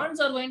bonds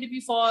are going to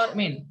be for,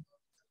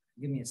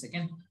 give me a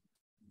second.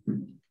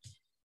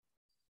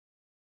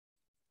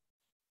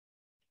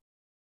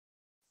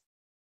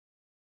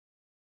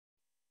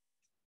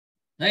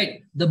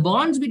 Right? The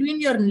bonds between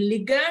your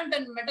ligand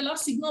and metal are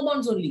sigma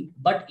bonds only.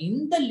 But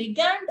in the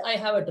ligand, I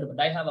have a triple.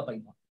 I have a pi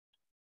bond.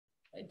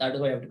 Right? That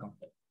is why I have to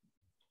compare.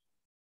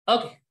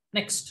 Okay,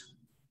 next.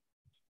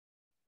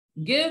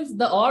 Give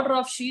the order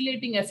of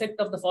chelating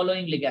effect of the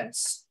following ligands.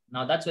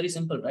 Now that's very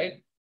simple,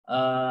 right?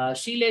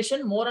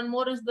 Chelation, more and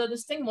more is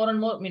this thing, more and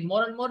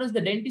more is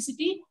the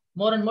density,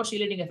 more and more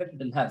chelating effect it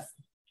will have.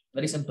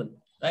 Very simple,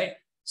 right?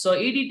 So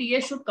EDTA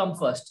should come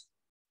first,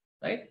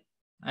 right?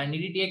 And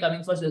EDTA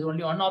coming first, there's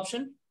only one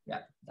option.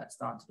 Yeah, that's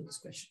the answer to this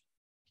question.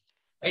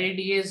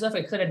 EDTA is of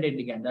excellent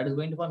ligand that is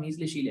going to form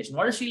easily chelation.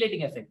 What is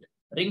chelating effect?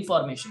 Ring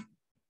formation.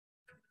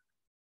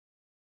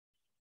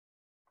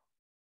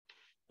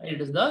 Right?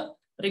 It is the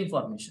ring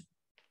formation,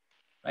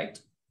 right?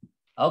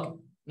 Okay,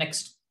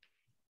 next.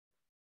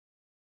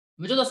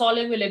 Which of the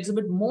following will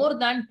exhibit more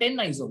than 10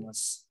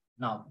 isomers?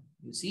 Now,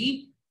 you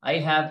see, I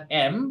have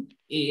M,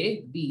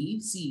 A, B,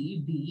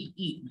 C, D,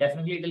 E.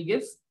 Definitely it will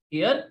give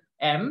here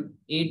M,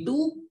 A2,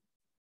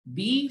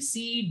 B,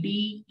 C,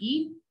 D,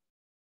 E.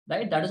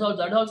 Right? That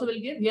also will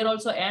give here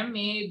also M,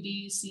 A,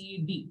 B,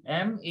 C, D.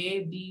 M,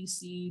 A, B,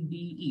 C, D,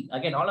 E.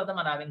 Again, all of them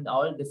are having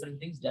all different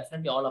things.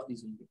 Definitely all of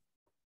these will give.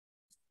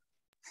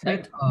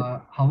 Right?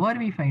 How are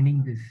we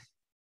finding this?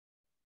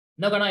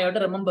 No, Gana, you have to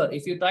remember,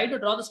 if you try to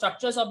draw the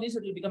structures of these,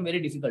 it will become very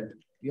difficult.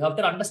 You have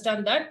to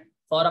understand that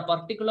for a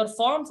particular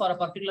form, for a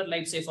particular,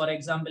 like say, for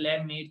example,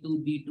 Ma2,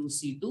 B2,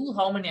 C2,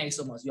 how many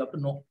isomers? You have to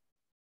know.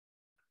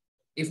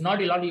 If not,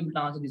 you'll not be able to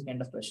answer these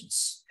kind of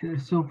questions.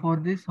 So for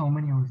this, how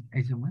many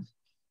isomers?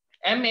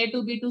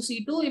 Ma2, B2,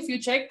 C2, if you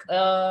check,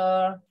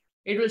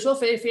 it will show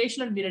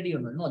facial and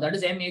viridian. No, that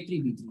is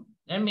Ma3, B3.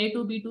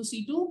 Ma2, B2,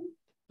 C2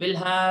 will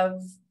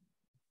have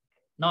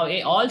now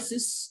all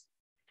cis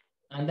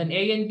and then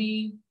A and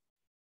B,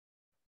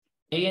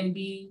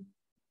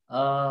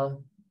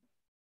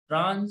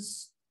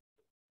 trans.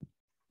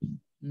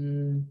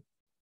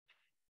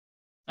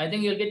 I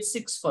think you'll get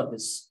 6 for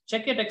this.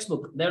 Check your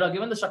textbook. They are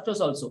given the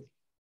structures also.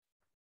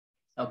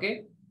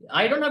 Okay.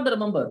 I don't have to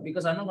remember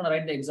because I'm not going to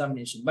write the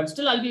examination, but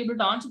still I'll be able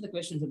to answer the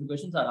questions if the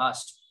questions are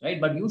asked,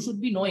 right? But you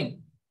should be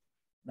knowing,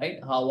 right?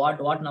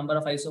 What number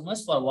of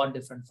isomers for what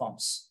different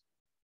forms.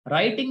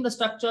 Writing the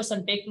structures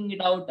and taking it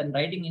out and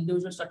writing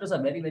individual structures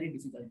are very, very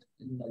difficult.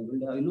 You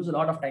lose a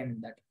lot of time in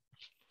that.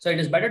 So it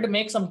is better to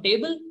make some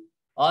table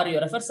or you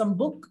refer some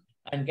book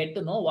and get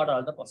to know what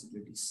are the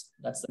possibilities.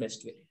 That's the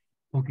best way.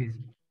 Okay.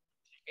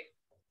 Okay.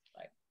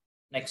 Right.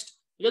 Next.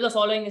 Which of the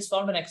following is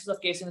found when excess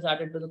of casein is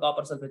added to the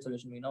copper sulfate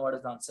solution? We know what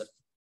is the answer.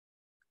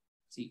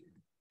 See.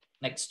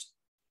 Next.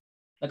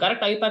 The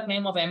correct IPAC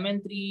name of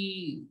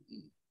Mn3.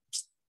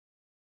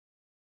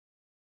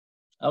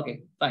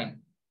 Okay,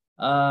 fine.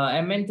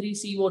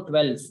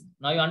 Mn3CO12.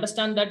 Now you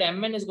understand that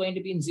Mn is going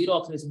to be in 0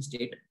 oxidation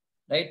state,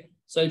 right?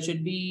 So it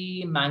should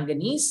be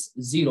manganese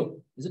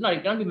 0. Is it not?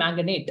 It cannot be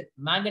manganate.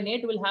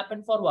 Manganate will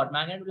happen for what?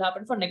 Manganate will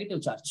happen for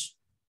negative charge,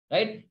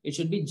 right? It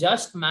should be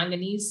just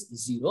manganese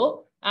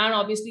 0. And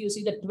obviously you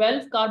see the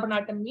 12 carbon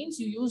atom means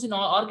you use in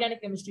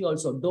organic chemistry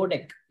also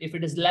dodec. If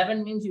it is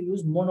 11 means you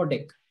use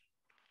monodec,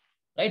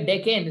 right?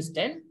 Decane is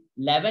 10,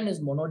 11 is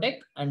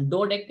monodec and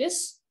dodec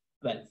is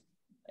 12,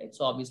 right?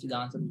 So obviously the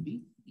answer will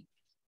be B.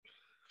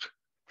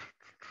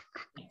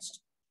 Next.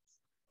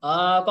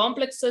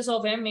 Complexes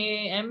of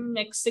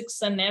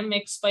MX6 and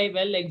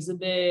MX5L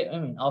exhibit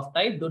of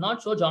type do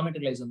not show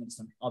geometrical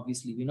isomerism.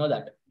 Obviously, we know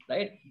that,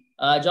 right?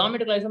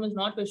 Geometrical isomerism is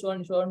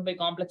not shown by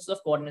complexes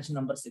of coordination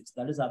number 6.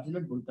 That is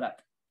absolute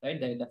bullcrap, right?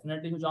 They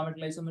definitely show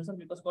geometrical isomerism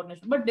because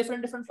coordination, but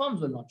different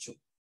forms will not show,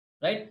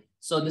 right?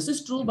 So this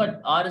is true,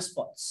 but R is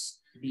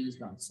false. D is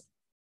the answer.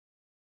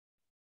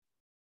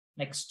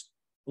 Next,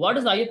 what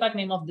is the IUPAC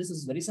name of this?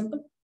 Is very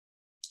simple.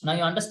 Now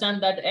you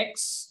understand that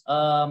x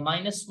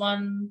minus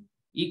 1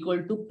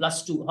 equal to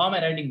plus 2. How am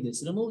I writing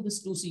this? Remove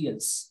this 2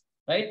 CLs,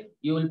 right?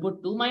 You will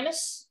put 2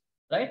 minus,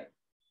 right?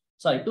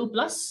 Sorry, 2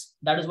 plus.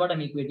 That is what I'm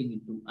equating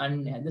it to.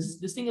 And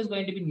this thing is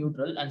going to be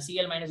neutral, and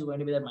Cl minus is going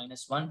to be the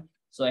minus 1.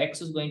 So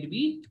x is going to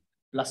be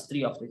plus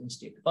 3 oxidation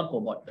state for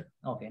cobalt.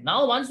 Okay.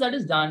 Now once that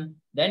is done,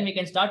 then we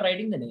can start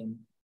writing the name.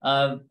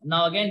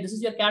 Now again, this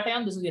is your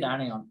cation, this is your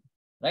anion,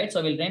 right?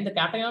 So we'll name the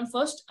cation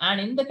first,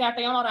 and in the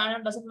cation or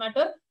anion doesn't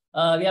matter.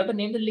 We have to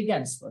name the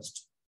ligands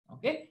first.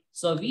 Okay.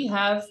 So we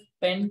have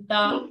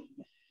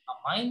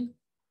pentamine,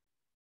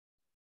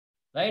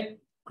 right?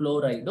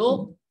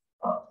 Chlorido,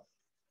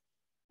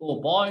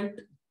 cobalt,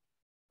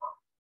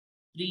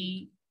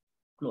 3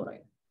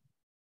 chloride.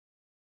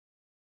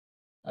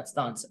 That's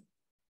the answer.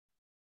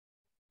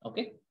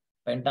 Okay.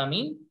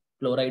 Pentamine,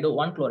 chlorido,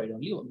 1 chloride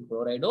only,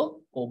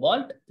 chlorido,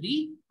 cobalt,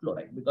 3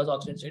 chloride, because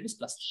oxidation state is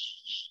plus.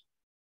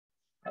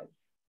 Right.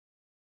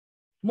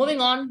 Moving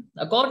on,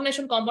 a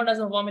coordination compound has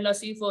a formula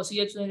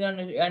C4CH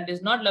and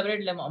is not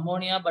liberated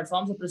ammonia but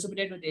forms a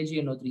precipitate with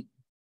AgNO3.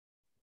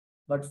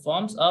 But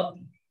forms a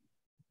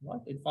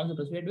what? It forms a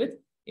precipitate with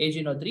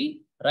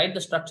AgNO3. Write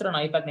the structure and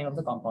IUPAC name of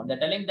the compound. They're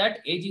telling that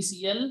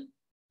AgCl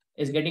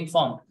is getting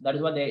formed. That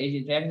is what the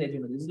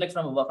AgNO3. This is like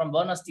from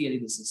Werner's theory.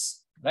 This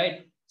is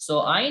right.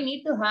 So I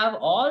need to have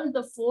all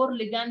the 4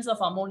 ligands of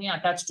ammonia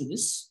attached to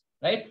this,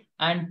 right?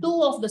 And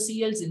 2 of the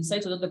Cls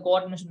inside, so that the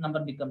coordination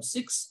number becomes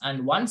 6,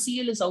 and 1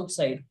 Cl is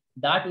outside.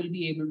 That will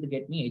be able to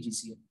get me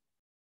AgCl,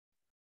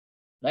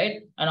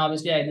 right? And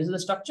obviously, this is the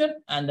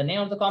structure, and the name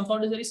of the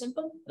compound is very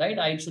simple, right?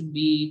 It should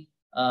be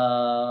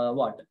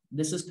what?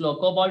 This is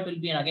cobalt will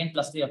be, and again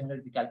plus 3 of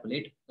 100 we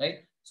calculate,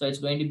 right? So it's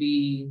going to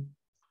be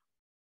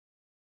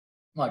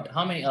what?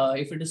 How many?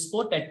 If it is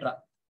 4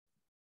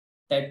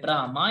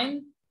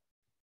 tetramine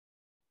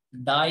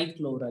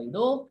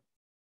dichlorido,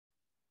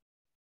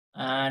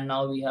 and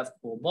now we have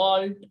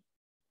cobalt,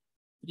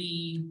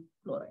 3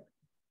 chloride.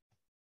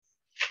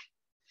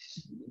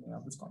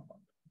 This compound.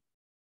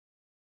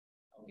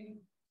 Okay.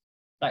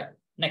 Right.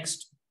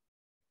 Next.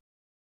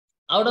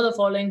 Out of the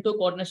following 2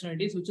 coordination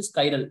unities, which is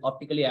chiral,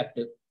 optically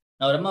active.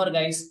 Now remember,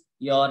 guys,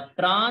 your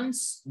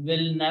trans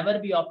will never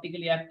be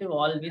optically active.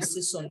 Always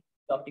cis only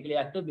optically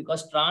active,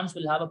 because trans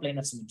will have a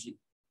planar symmetry.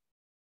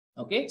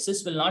 Okay.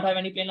 Cis will not have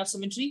any planar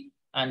symmetry.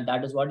 And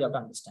that is what you have to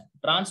understand.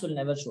 Trans will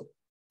never show.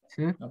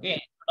 Sure. Okay.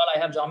 I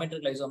have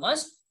geometric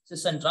isomers,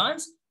 cis and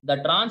trans. The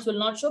trans will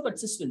not show, but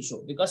cis will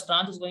show, because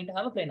trans is going to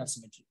have a planar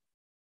symmetry.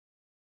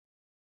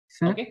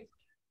 Sir, okay.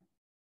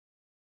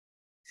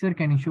 Sir,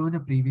 can you show the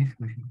previous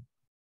question?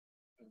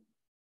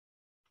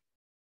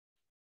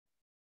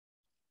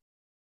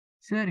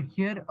 Sir,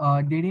 here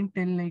they didn't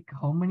tell like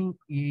how many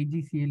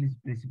AgCl is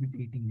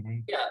precipitating,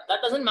 right? Yeah, that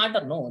doesn't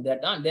matter. No, they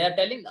are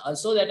telling.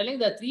 So they're telling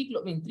that 3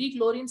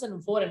 chlorines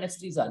and 4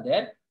 NH3s are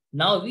there.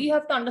 Now we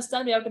have to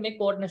understand. We have to make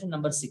coordination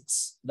number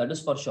 6. That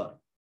is for sure,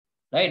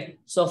 right?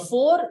 So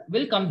 4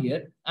 will come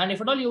here, and if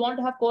at all you want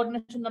to have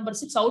coordination number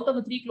 6, out of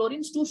the 3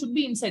 chlorines, 2 should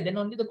be inside. Then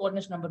only the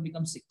coordination number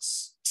becomes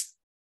 6,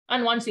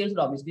 and 1 Cl should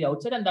obviously be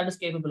outside, and that is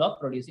capable of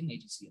producing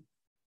AgCl.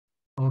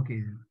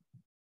 Okay.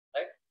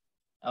 Right.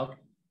 Okay.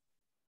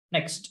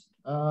 Next,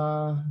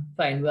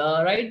 fine.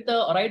 Write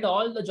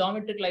all the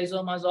geometric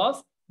isomers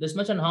of this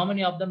much, and how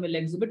many of them will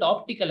exhibit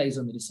optical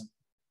isomerism.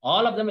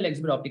 All of them will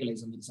exhibit optical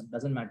isomerism.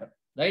 Doesn't matter,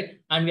 right?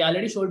 And we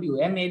already showed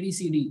you M, A, B,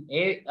 C, D.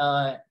 A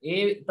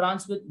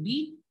trans with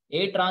B,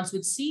 A trans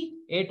with C,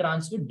 A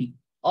trans with D.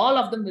 All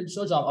of them will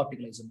show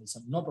optical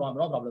isomerism. No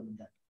problem in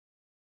that.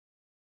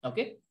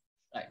 Okay,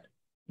 right.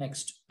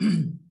 Next,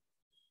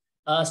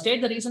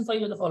 state the reason for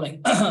the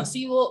following.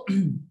 CO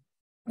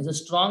is a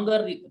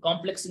stronger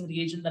complexing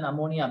reagent than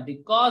ammonia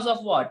because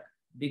of what?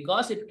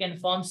 Because it can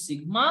form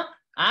sigma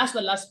as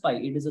well as pi.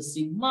 It is a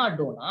sigma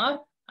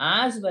donor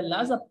as well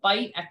as a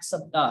pi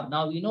acceptor.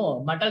 Now, you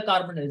know, metal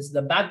carbon is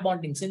the back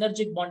bonding,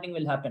 synergic bonding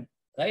will happen,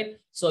 right?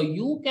 So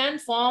you can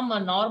form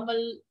a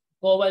normal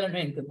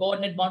coordinate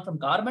bond from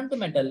carbon to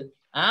metal,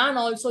 and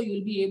also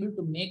you'll be able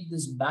to make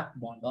this back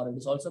bond, or it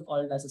is also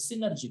called as a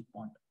synergic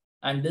bond.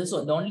 And this,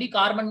 the only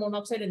carbon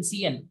monoxide and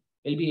CN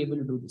will be able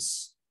to do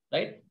this,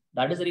 right?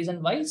 That is the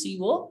reason why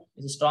CO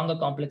is a stronger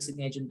complexing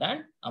agent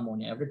than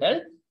ammonia. You have to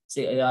tell,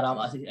 say,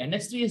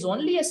 NH3 is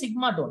only a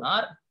sigma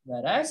donor,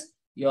 whereas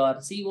your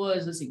CO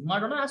is a sigma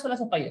donor as well as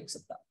a pi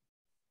acceptor.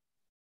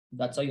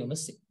 That's how you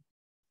must see.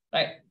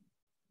 Right.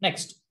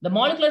 Next, the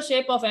molecular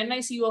shape of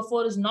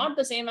NiCO4 is not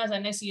the same as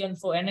NiCN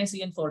 4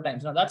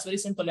 times. Now that's very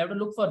simple. You have to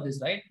look for this,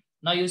 right?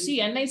 Now you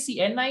see Ni,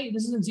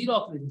 this is in 0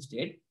 oxidation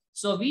state.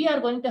 So we are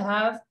going to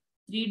have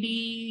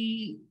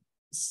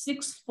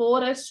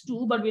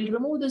 3D6,4S2, but we'll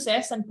remove this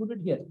S and put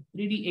it here,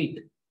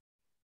 3D8.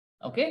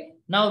 Okay.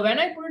 Now, when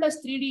I put it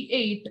as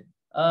 3D8,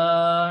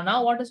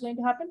 now what is going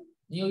to happen?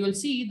 You will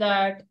see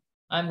that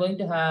I'm going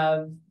to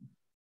have,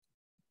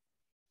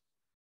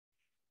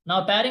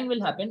 now pairing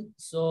will happen.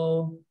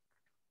 So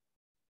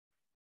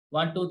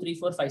 1, 2, 3,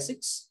 4, 5,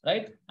 6,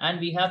 right? And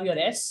we have your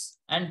S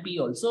and P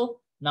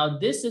also. Now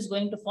this is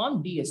going to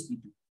form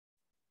DSP2.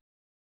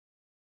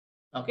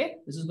 Okay,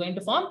 this is going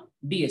to form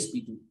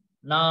DsP2.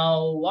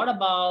 Now, what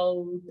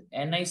about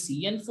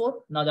NiCN4?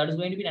 Now, that is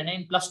going to be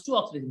anion plus 2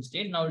 oxidation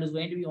state. Now, it is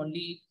going to be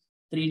only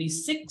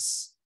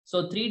 3d6.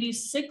 So,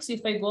 3d6,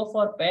 if I go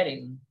for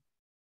pairing,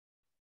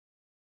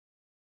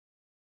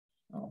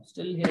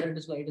 still here it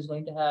is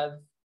going to have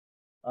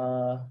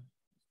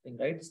thing,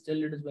 right?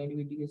 Still, it is going to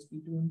be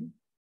DsP2 only.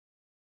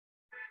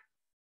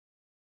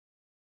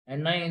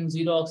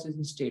 Ni0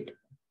 oxidation state.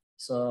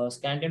 So,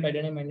 scandium,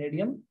 titanium,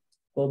 vanadium,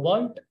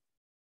 cobalt,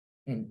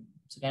 scandium,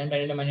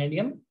 titanium,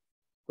 vanadium,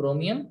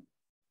 chromium,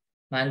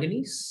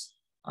 manganese,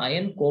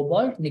 iron,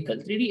 cobalt, nickel.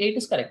 3d8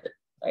 is correct,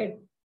 right?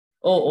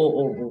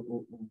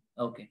 Oh.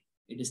 Okay.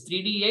 It is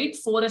 3d8,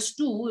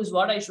 4s2 is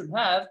what I should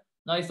have.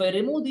 Now, if I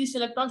remove these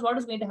electrons, what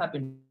is going to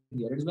happen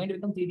here? It is going to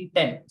become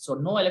 3d10. So,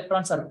 no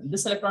electrons are,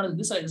 this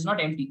is not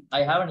empty.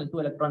 I have 2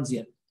 electrons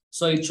here.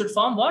 So, it should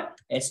form what?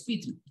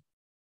 sp3.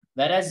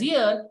 Whereas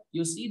here,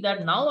 you see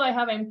that now I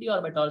have empty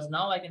orbitals.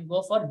 Now I can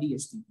go for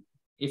DsP2.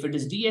 If it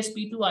is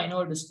DsP2, I know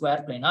it is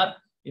square planar.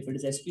 If it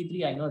is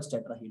sp3, I know it's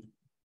tetrahedral.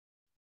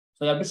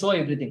 So you have to show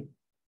everything,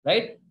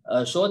 right?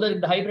 Show the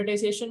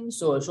hybridization.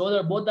 So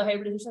show both the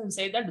hybridization and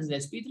say that this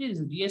is sp3, this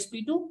is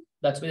DsP2.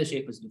 That's why the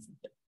shape is different.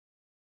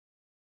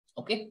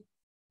 Okay,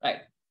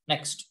 right.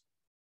 Next,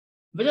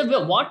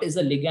 what is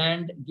a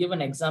ligand? Give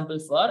an example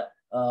for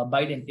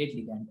bidentate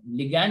ligand.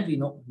 Ligand, we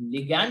know.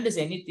 Ligand is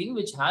anything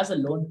which has a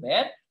lone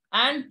pair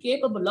and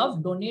capable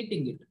of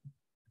donating it.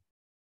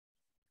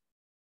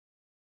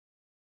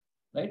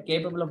 Right?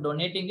 Capable of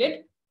donating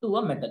it to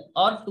a metal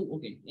or to,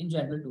 okay, in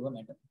general to a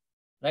metal.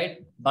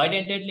 Right?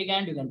 Bidentate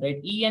ligand, you can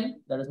write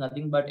En, that is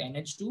nothing but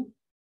NH2,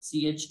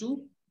 CH2,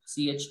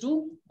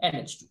 CH2,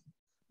 NH2.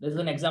 This is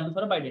an example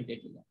for a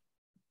bidentate ligand.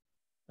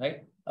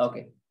 Right?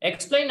 Okay.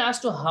 Explain as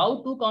to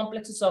how 2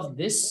 complexes of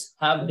this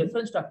have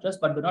different structures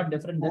but do not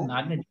differ in their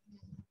magnitude.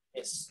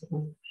 Yes.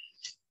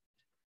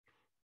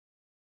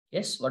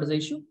 Yes, what is the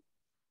issue?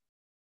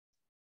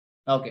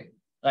 Okay,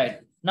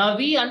 right. Now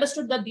we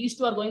understood that these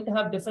 2 are going to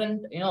have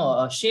different,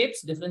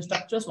 shapes, different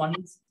structures. One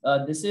is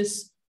this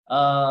is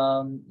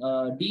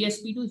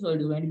DsP2, so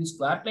it is going to be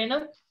square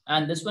planar,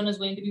 and this one is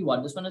going to be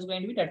what? This one is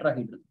going to be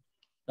tetrahedral,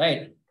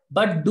 right?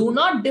 But do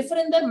not differ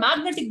in their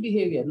magnetic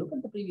behavior. Look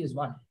at the previous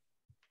one.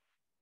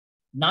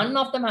 None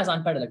of them has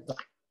unpaired electron.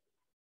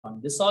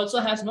 This also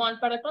has no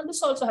unpaired electron.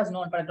 This also has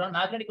no unpaired electron.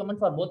 Magnetic moment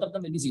for both of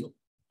them will be 0.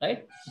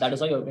 Right? That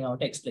is why you're going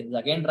to explain.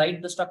 Again,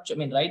 write the structure,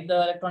 write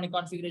the electronic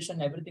configuration,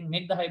 everything,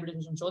 make the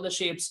hybridization, show the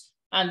shapes,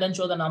 and then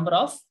show the number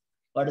of,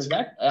 what is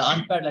that?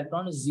 Unpaired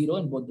electron is 0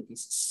 in both the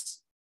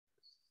cases.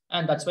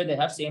 And that's why they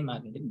have same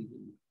magnetic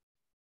behavior.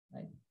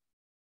 Right?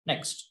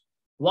 Next,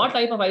 what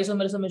type of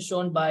isomerism is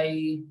shown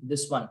by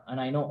this one?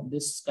 And I know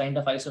this kind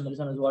of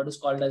isomerism is what is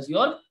called as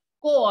your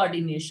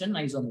coordination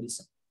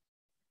isomerism.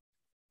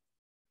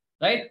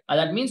 Right?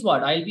 That means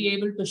what? I'll be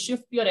able to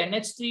shift your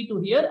NH3 to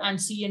here and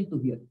CN to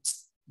here.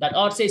 That,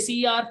 or say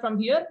CR from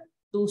here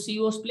to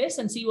CO's place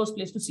and CO's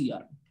place to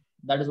CR.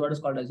 That is what is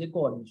called as a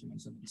coordination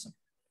isomerism.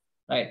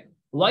 Right?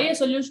 Why a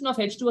solution of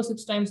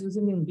H2O6 times is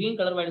in green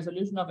color while a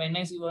solution of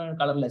NiCO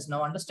colorless?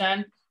 Now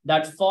understand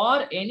that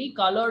for any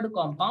colored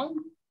compound,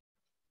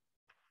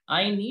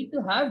 I need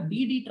to have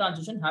DD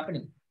transition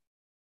happening.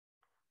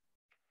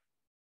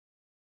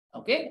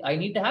 Okay, I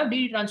need to have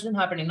DD transition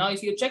happening. Now,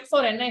 if you check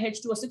for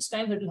NiH2O6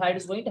 times, it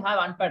is going to have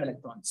unpaired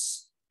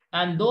electrons.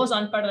 And those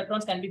unpaired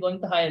electrons can be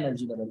going to higher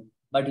energy level.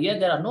 But here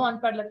there are no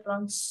unpaired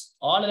electrons,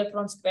 all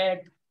electrons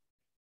paired.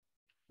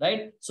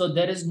 Right? So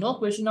there is no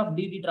question of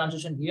DD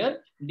transition here.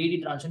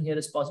 DD transition here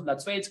is possible.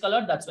 That's why it's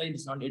colored. That's why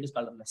it's not, it is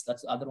colorless.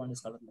 That's the other one is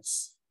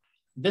colorless.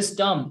 This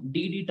term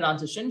DD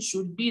transition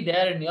should be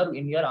there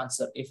in your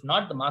answer. If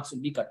not, the marks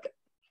will be cut.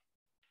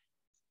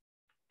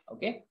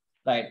 Okay,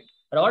 right.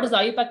 But what is the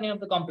IUPAC name of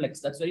the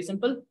complex? That's very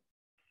simple.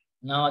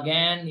 Now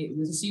again,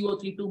 this is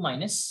CO32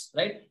 minus,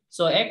 right?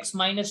 So X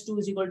minus 2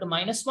 is equal to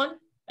minus 1.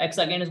 X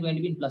again is going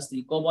to be in plus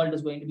 3. Cobalt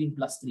is going to be in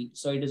plus 3.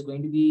 So it is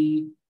going to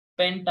be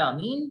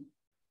pentamine.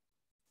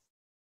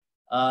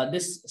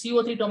 This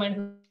CO3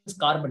 domain is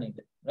carbonate,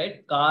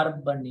 right?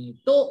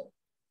 Carbonato,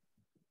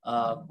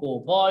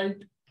 cobalt,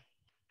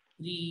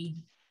 3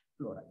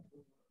 fluoride.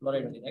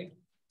 Fluoride only, right?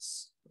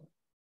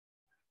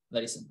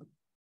 Very simple.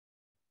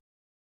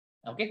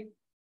 Okay.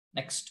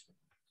 Next.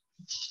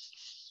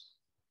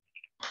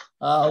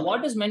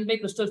 What is meant by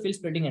crystal field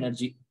splitting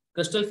energy?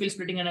 Crystal field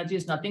splitting energy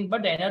is nothing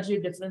but the energy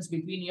difference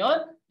between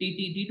your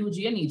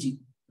T2G and EG,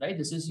 right?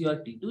 This is your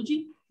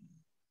T2G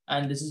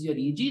and this is your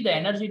EG. The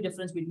energy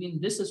difference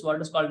between this is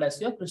what is called as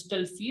your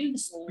crystal field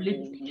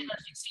splitting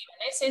energy. See,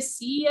 when I say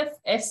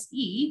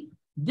CFSE,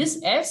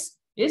 this S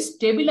is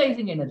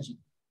stabilizing energy.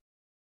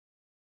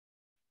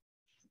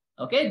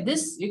 Okay,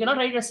 this you cannot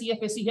write a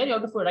CFSE here. You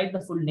have to write the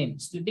full name.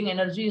 Splitting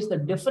energy is the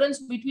difference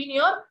between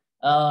your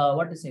the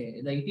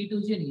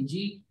T2G and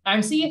EG,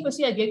 and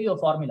CFSE. I gave you a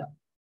formula.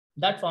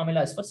 That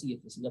formula is for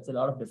CFSE. That's a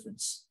lot of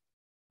difference,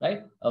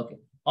 right? Okay.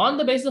 On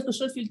the basis of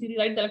crystal field theory,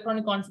 write the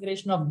electronic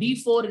configuration of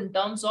D4 in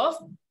terms of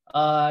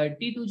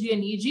T2G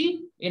and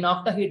EG in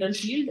octahedral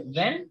field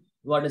when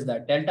What is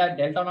that?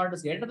 Delta naught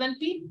is greater than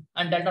P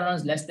and delta naught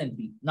is less than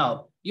P.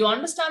 Now, you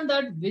understand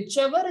that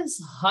whichever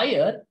is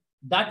higher,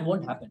 that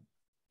won't happen.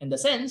 In the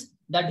sense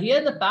that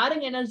here the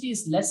pairing energy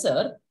is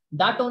lesser,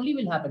 that only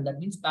will happen. That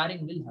means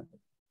pairing will happen.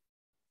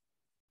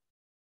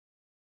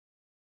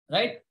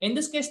 Right? In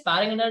this case,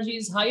 pairing energy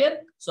is higher,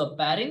 so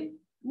pairing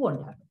won't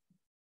happen.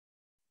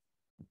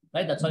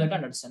 Right? That's all you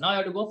can understand. Now you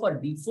have to go for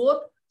D4.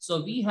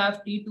 So we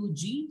have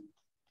T2G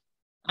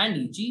and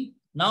EG.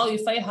 Now,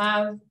 if I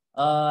have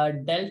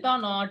delta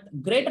naught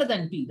greater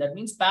than P, that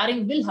means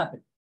pairing will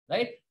happen,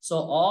 right? So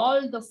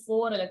all the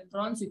 4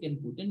 electrons you can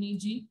put in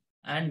EG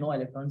and no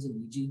electrons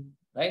in EG,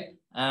 right?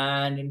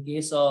 And in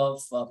case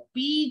of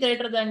P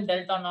greater than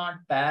delta naught,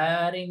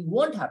 pairing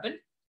won't happen,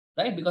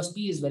 right? Because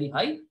P is very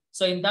high.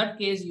 So in that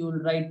case, you will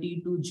write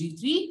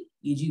T2G3,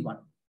 EG1.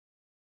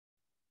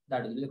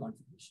 That will be the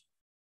configuration.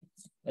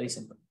 Very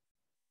simple.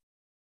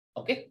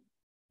 Okay,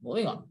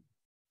 moving on.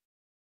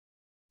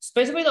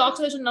 Specify the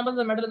oxidation number of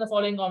the metal in the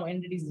following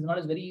entities. This is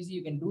not very easy.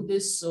 You can do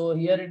this. So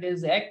here it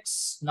is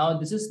X. Now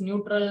this is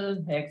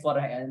neutral.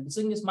 This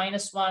thing is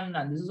 -1,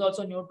 and this is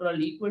also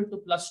neutral, equal to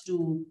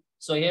 +2.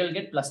 So here we'll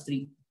get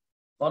 +3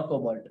 for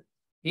cobalt.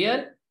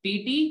 Here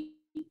TT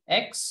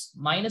X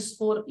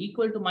 -4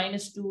 equal to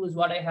 -2 is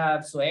what I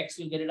have. So X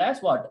will get it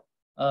as what?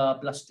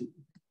 +2.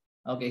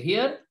 Okay,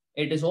 here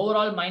it is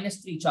overall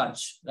 -3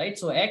 charge, right?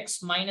 So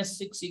X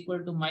 -6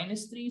 equal to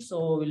 -3.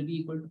 So will be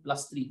equal to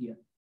 +3 here.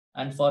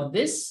 And for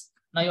this,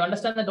 now you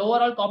understand that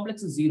overall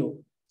complex is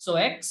 0. So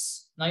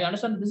X, now you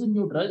understand that this is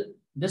neutral.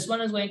 This one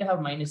is going to have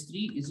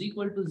 -3 is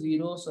equal to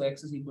 0. So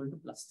X is equal to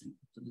 +3.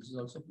 So this is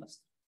also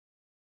 +3.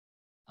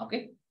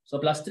 Okay. So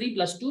 +3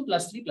 +2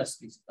 +3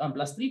 +3.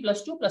 +3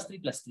 +2 +3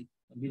 +3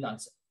 will be the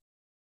answer.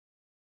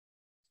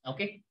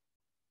 Okay.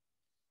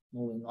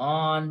 Moving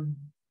on.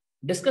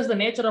 Discuss the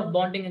nature of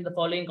bonding in the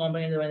following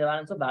components of the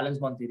balance of valence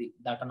bond theory.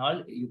 That and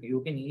all,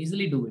 you can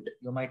easily do it.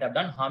 You might have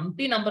done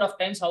humpty number of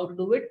times how to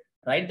do it.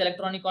 Write the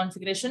electronic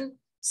configuration.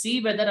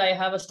 See whether I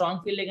have a strong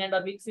field ligand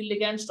or weak field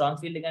ligand. Strong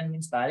field ligand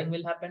means pairing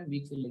will happen.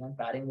 Weak field ligand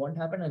pairing won't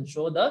happen, and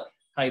show the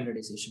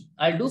hybridization.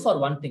 I'll do for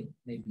one thing,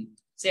 maybe.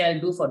 Say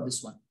I'll do for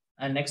this one.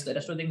 And next, the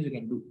rest of the things you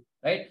can do.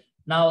 Right?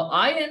 Now,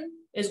 iron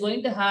is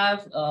going to have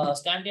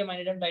scandium,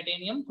 iridium,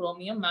 titanium,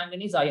 chromium,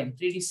 manganese, iron,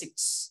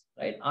 3d6.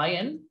 Right?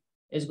 Iron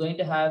is going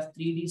to have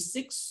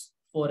 3d6,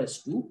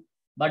 4s2.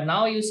 But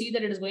now you see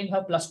that it is going to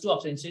have +2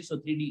 oxidation state. So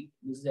 3d,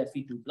 this is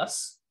Fe2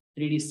 plus.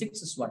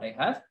 3d6 is what I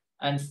have.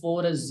 And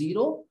 4 is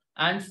 0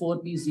 and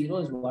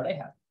 4p0 is what I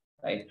have,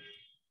 right?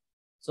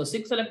 So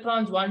 6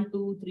 electrons, 1,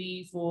 2,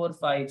 3, 4,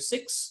 5,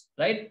 6,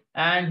 right?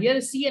 And here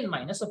is Cn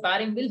minus, so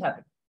pairing will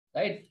happen,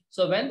 right?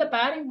 So when the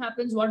pairing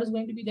happens, what is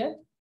going to be there?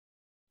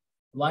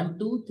 1,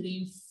 2,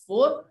 3,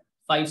 4,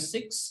 5,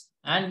 6,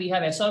 and we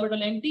have s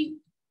orbital empty,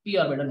 p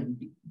orbital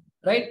empty,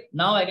 right?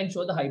 Now I can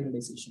show the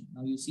hybridization.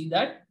 Now you see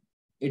that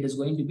it is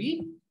going to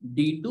be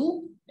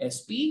D2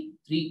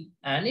 sp3,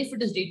 and if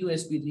it is D2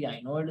 sp3,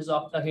 I know it is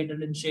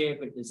octahedral in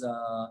shape. It is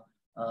a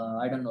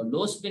I don't know,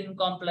 low spin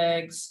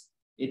complex.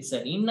 It's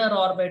an inner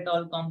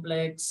orbital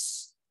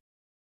complex.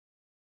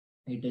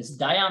 It is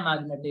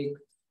diamagnetic.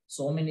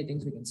 So many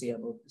things we can say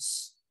about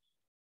this.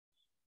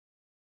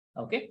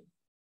 Okay,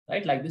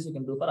 right? Like this you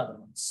can do for other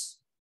ones.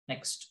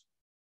 Next,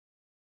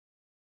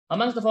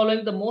 amongst the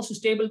following, the most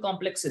stable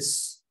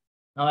complexes.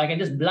 Now I can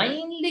just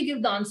blindly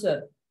give the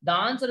answer. The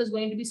answer is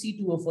going to be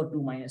C2O4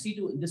 2 minus,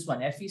 C2, this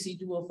one,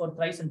 FeC2O4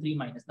 thrice and 3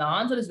 minus. The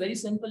answer is very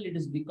simple. It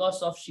is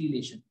because of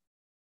chelation.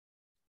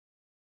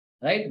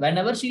 Right?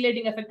 Whenever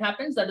chelating effect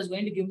happens, that is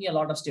going to give me a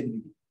lot of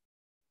stability.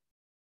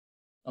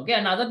 Okay,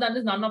 and other than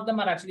this, none of them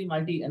are actually all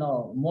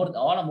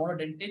are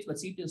monodentates, but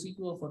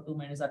C2O4 2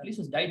 minus at least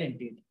is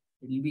didentate.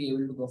 It will be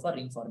able to go for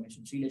ring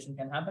formation. Chelation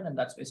can happen, and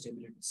that's where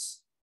stability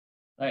is.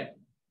 Right?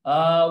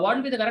 What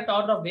will be the correct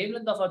order of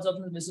wavelength of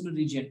absorption in the visible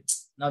region?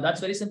 Now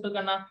that's very simple,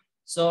 Kanna.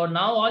 So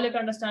now all you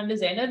can understand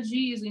is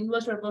energy is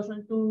inversely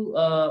proportional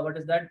to what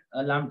is that?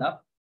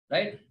 Lambda,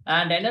 right?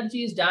 And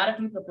energy is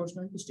directly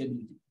proportional to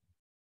stability.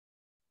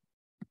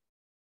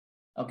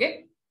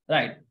 Okay,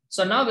 right.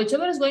 So now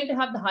whichever is going to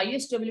have the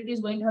highest stability is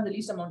going to have the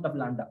least amount of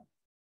lambda,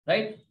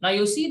 right? Now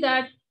you see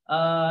that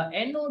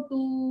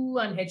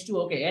NO2 and H2,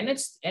 okay,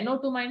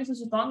 NO2 minus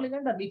is a strong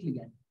ligand or weak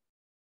ligand?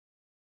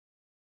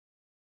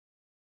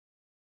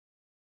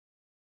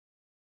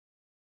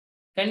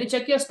 Can you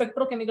check your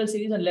spectrochemical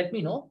series and let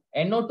me know?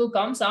 NO2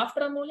 comes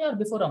after ammonia or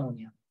before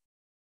ammonia?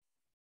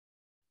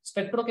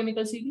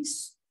 Spectrochemical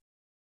series.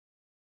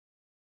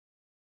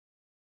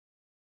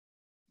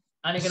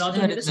 And you can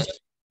also do this.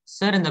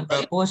 Sir, in the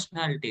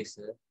proportionality,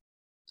 sir,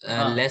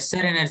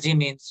 lesser energy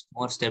means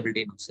more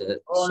stability, no, sir.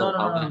 Oh, so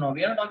no.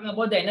 We are not talking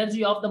about the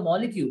energy of the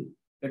molecule.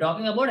 We're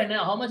talking about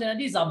how much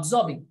energy is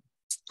absorbing.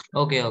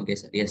 Okay,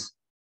 sir. Yes.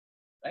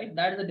 Right?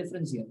 That is the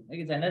difference here. Like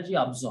it's energy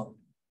absorbed.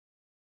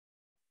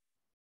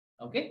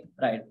 Okay,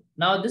 right.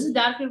 Now this is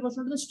directly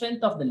proportional to the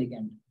strength of the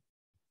ligand.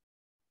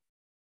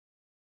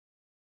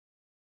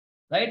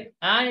 Right?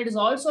 And it is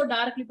also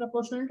directly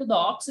proportional to the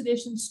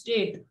oxidation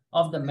state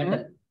of the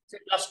metal. So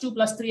 +2,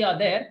 +3 are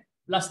there.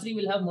 +3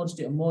 will have more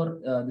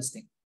this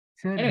thing.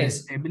 Sir, the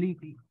Anyways.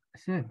 stability.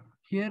 Sir,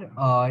 here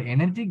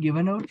energy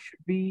given out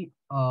should be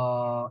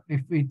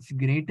if it's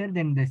greater,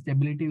 then the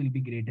stability will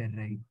be greater,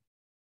 right?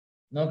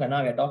 No,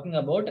 now we are talking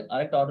about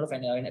correct order of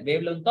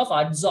wavelength of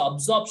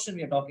absorption.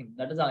 We are talking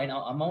that is the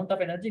amount of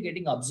energy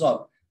getting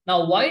absorbed.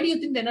 Now, why do you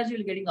think the energy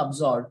will getting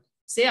absorbed?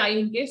 Say,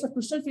 in case of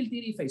crystal field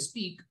theory, if I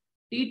speak,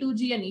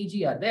 T2G and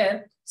EG are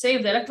there. Say,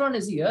 if the electron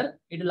is here,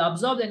 it will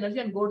absorb the energy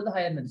and go to the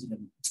higher energy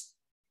level,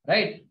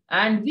 right?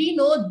 And we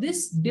know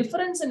this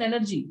difference in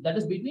energy that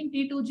is between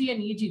T2G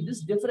and EG.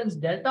 This difference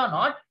delta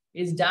naught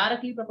is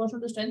directly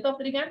proportional to strength of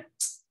the ligand.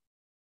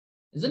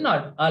 Is it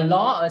not? A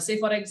law, say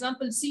for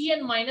example,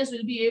 Cn minus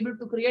will be able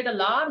to create a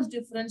large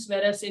difference,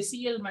 whereas say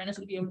Cl minus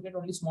will be able to get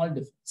only small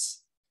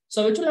difference.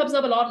 So which will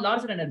absorb a lot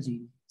larger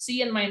energy?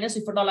 Cn minus,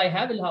 if at all I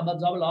have, will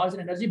absorb a larger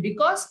energy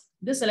because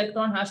this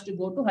electron has to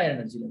go to higher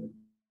energy level.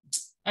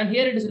 And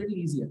here it is a little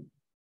easier.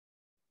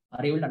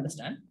 Are you able to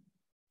understand?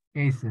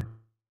 Yes, sir.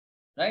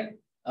 Right?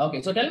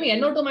 Okay. So tell me,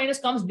 NO2 minus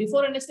comes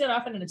before NH3 or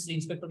after NH3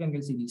 in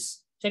spectrochemical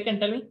series? Check and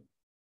tell me.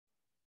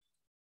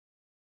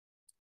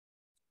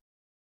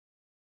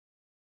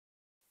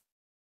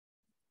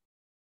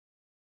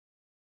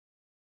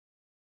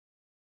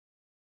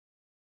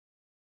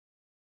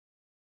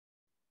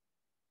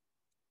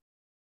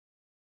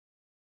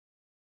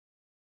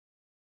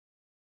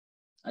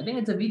 I think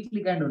it's a weak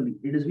ligand only.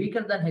 It is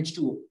weaker than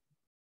H2O,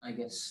 I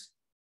guess.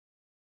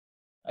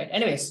 Right.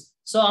 Anyways,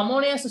 so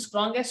ammonia is the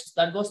strongest.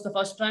 That goes to the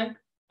first rank,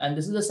 and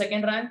this is the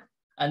second rank,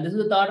 and this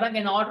is the third rank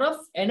in order of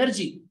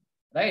energy.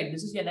 Right.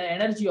 This is an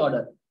energy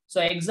order.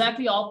 So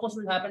exactly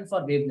opposite will happen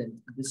for wavelength.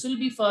 This will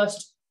be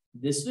first.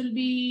 This will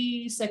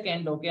be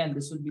second. Okay, and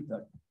this will be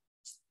third.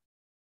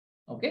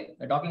 Okay,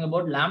 we're talking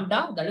about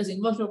lambda. That is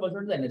inversely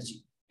proportional to the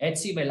energy.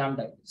 Hc by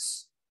lambda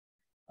is.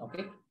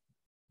 Okay.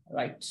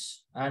 Right.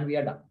 And we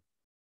are done.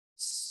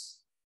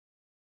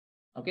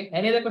 Okay.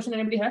 Any other question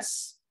anybody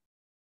has?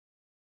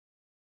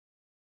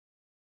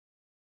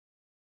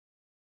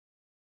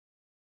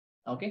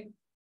 Okay.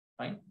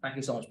 Fine. Thank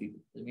you so much, people.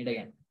 We'll meet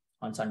again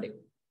on Sunday.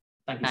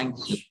 Thank you so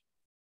much.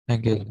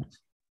 Thank you.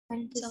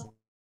 Thank you.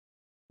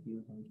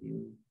 Thank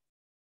you.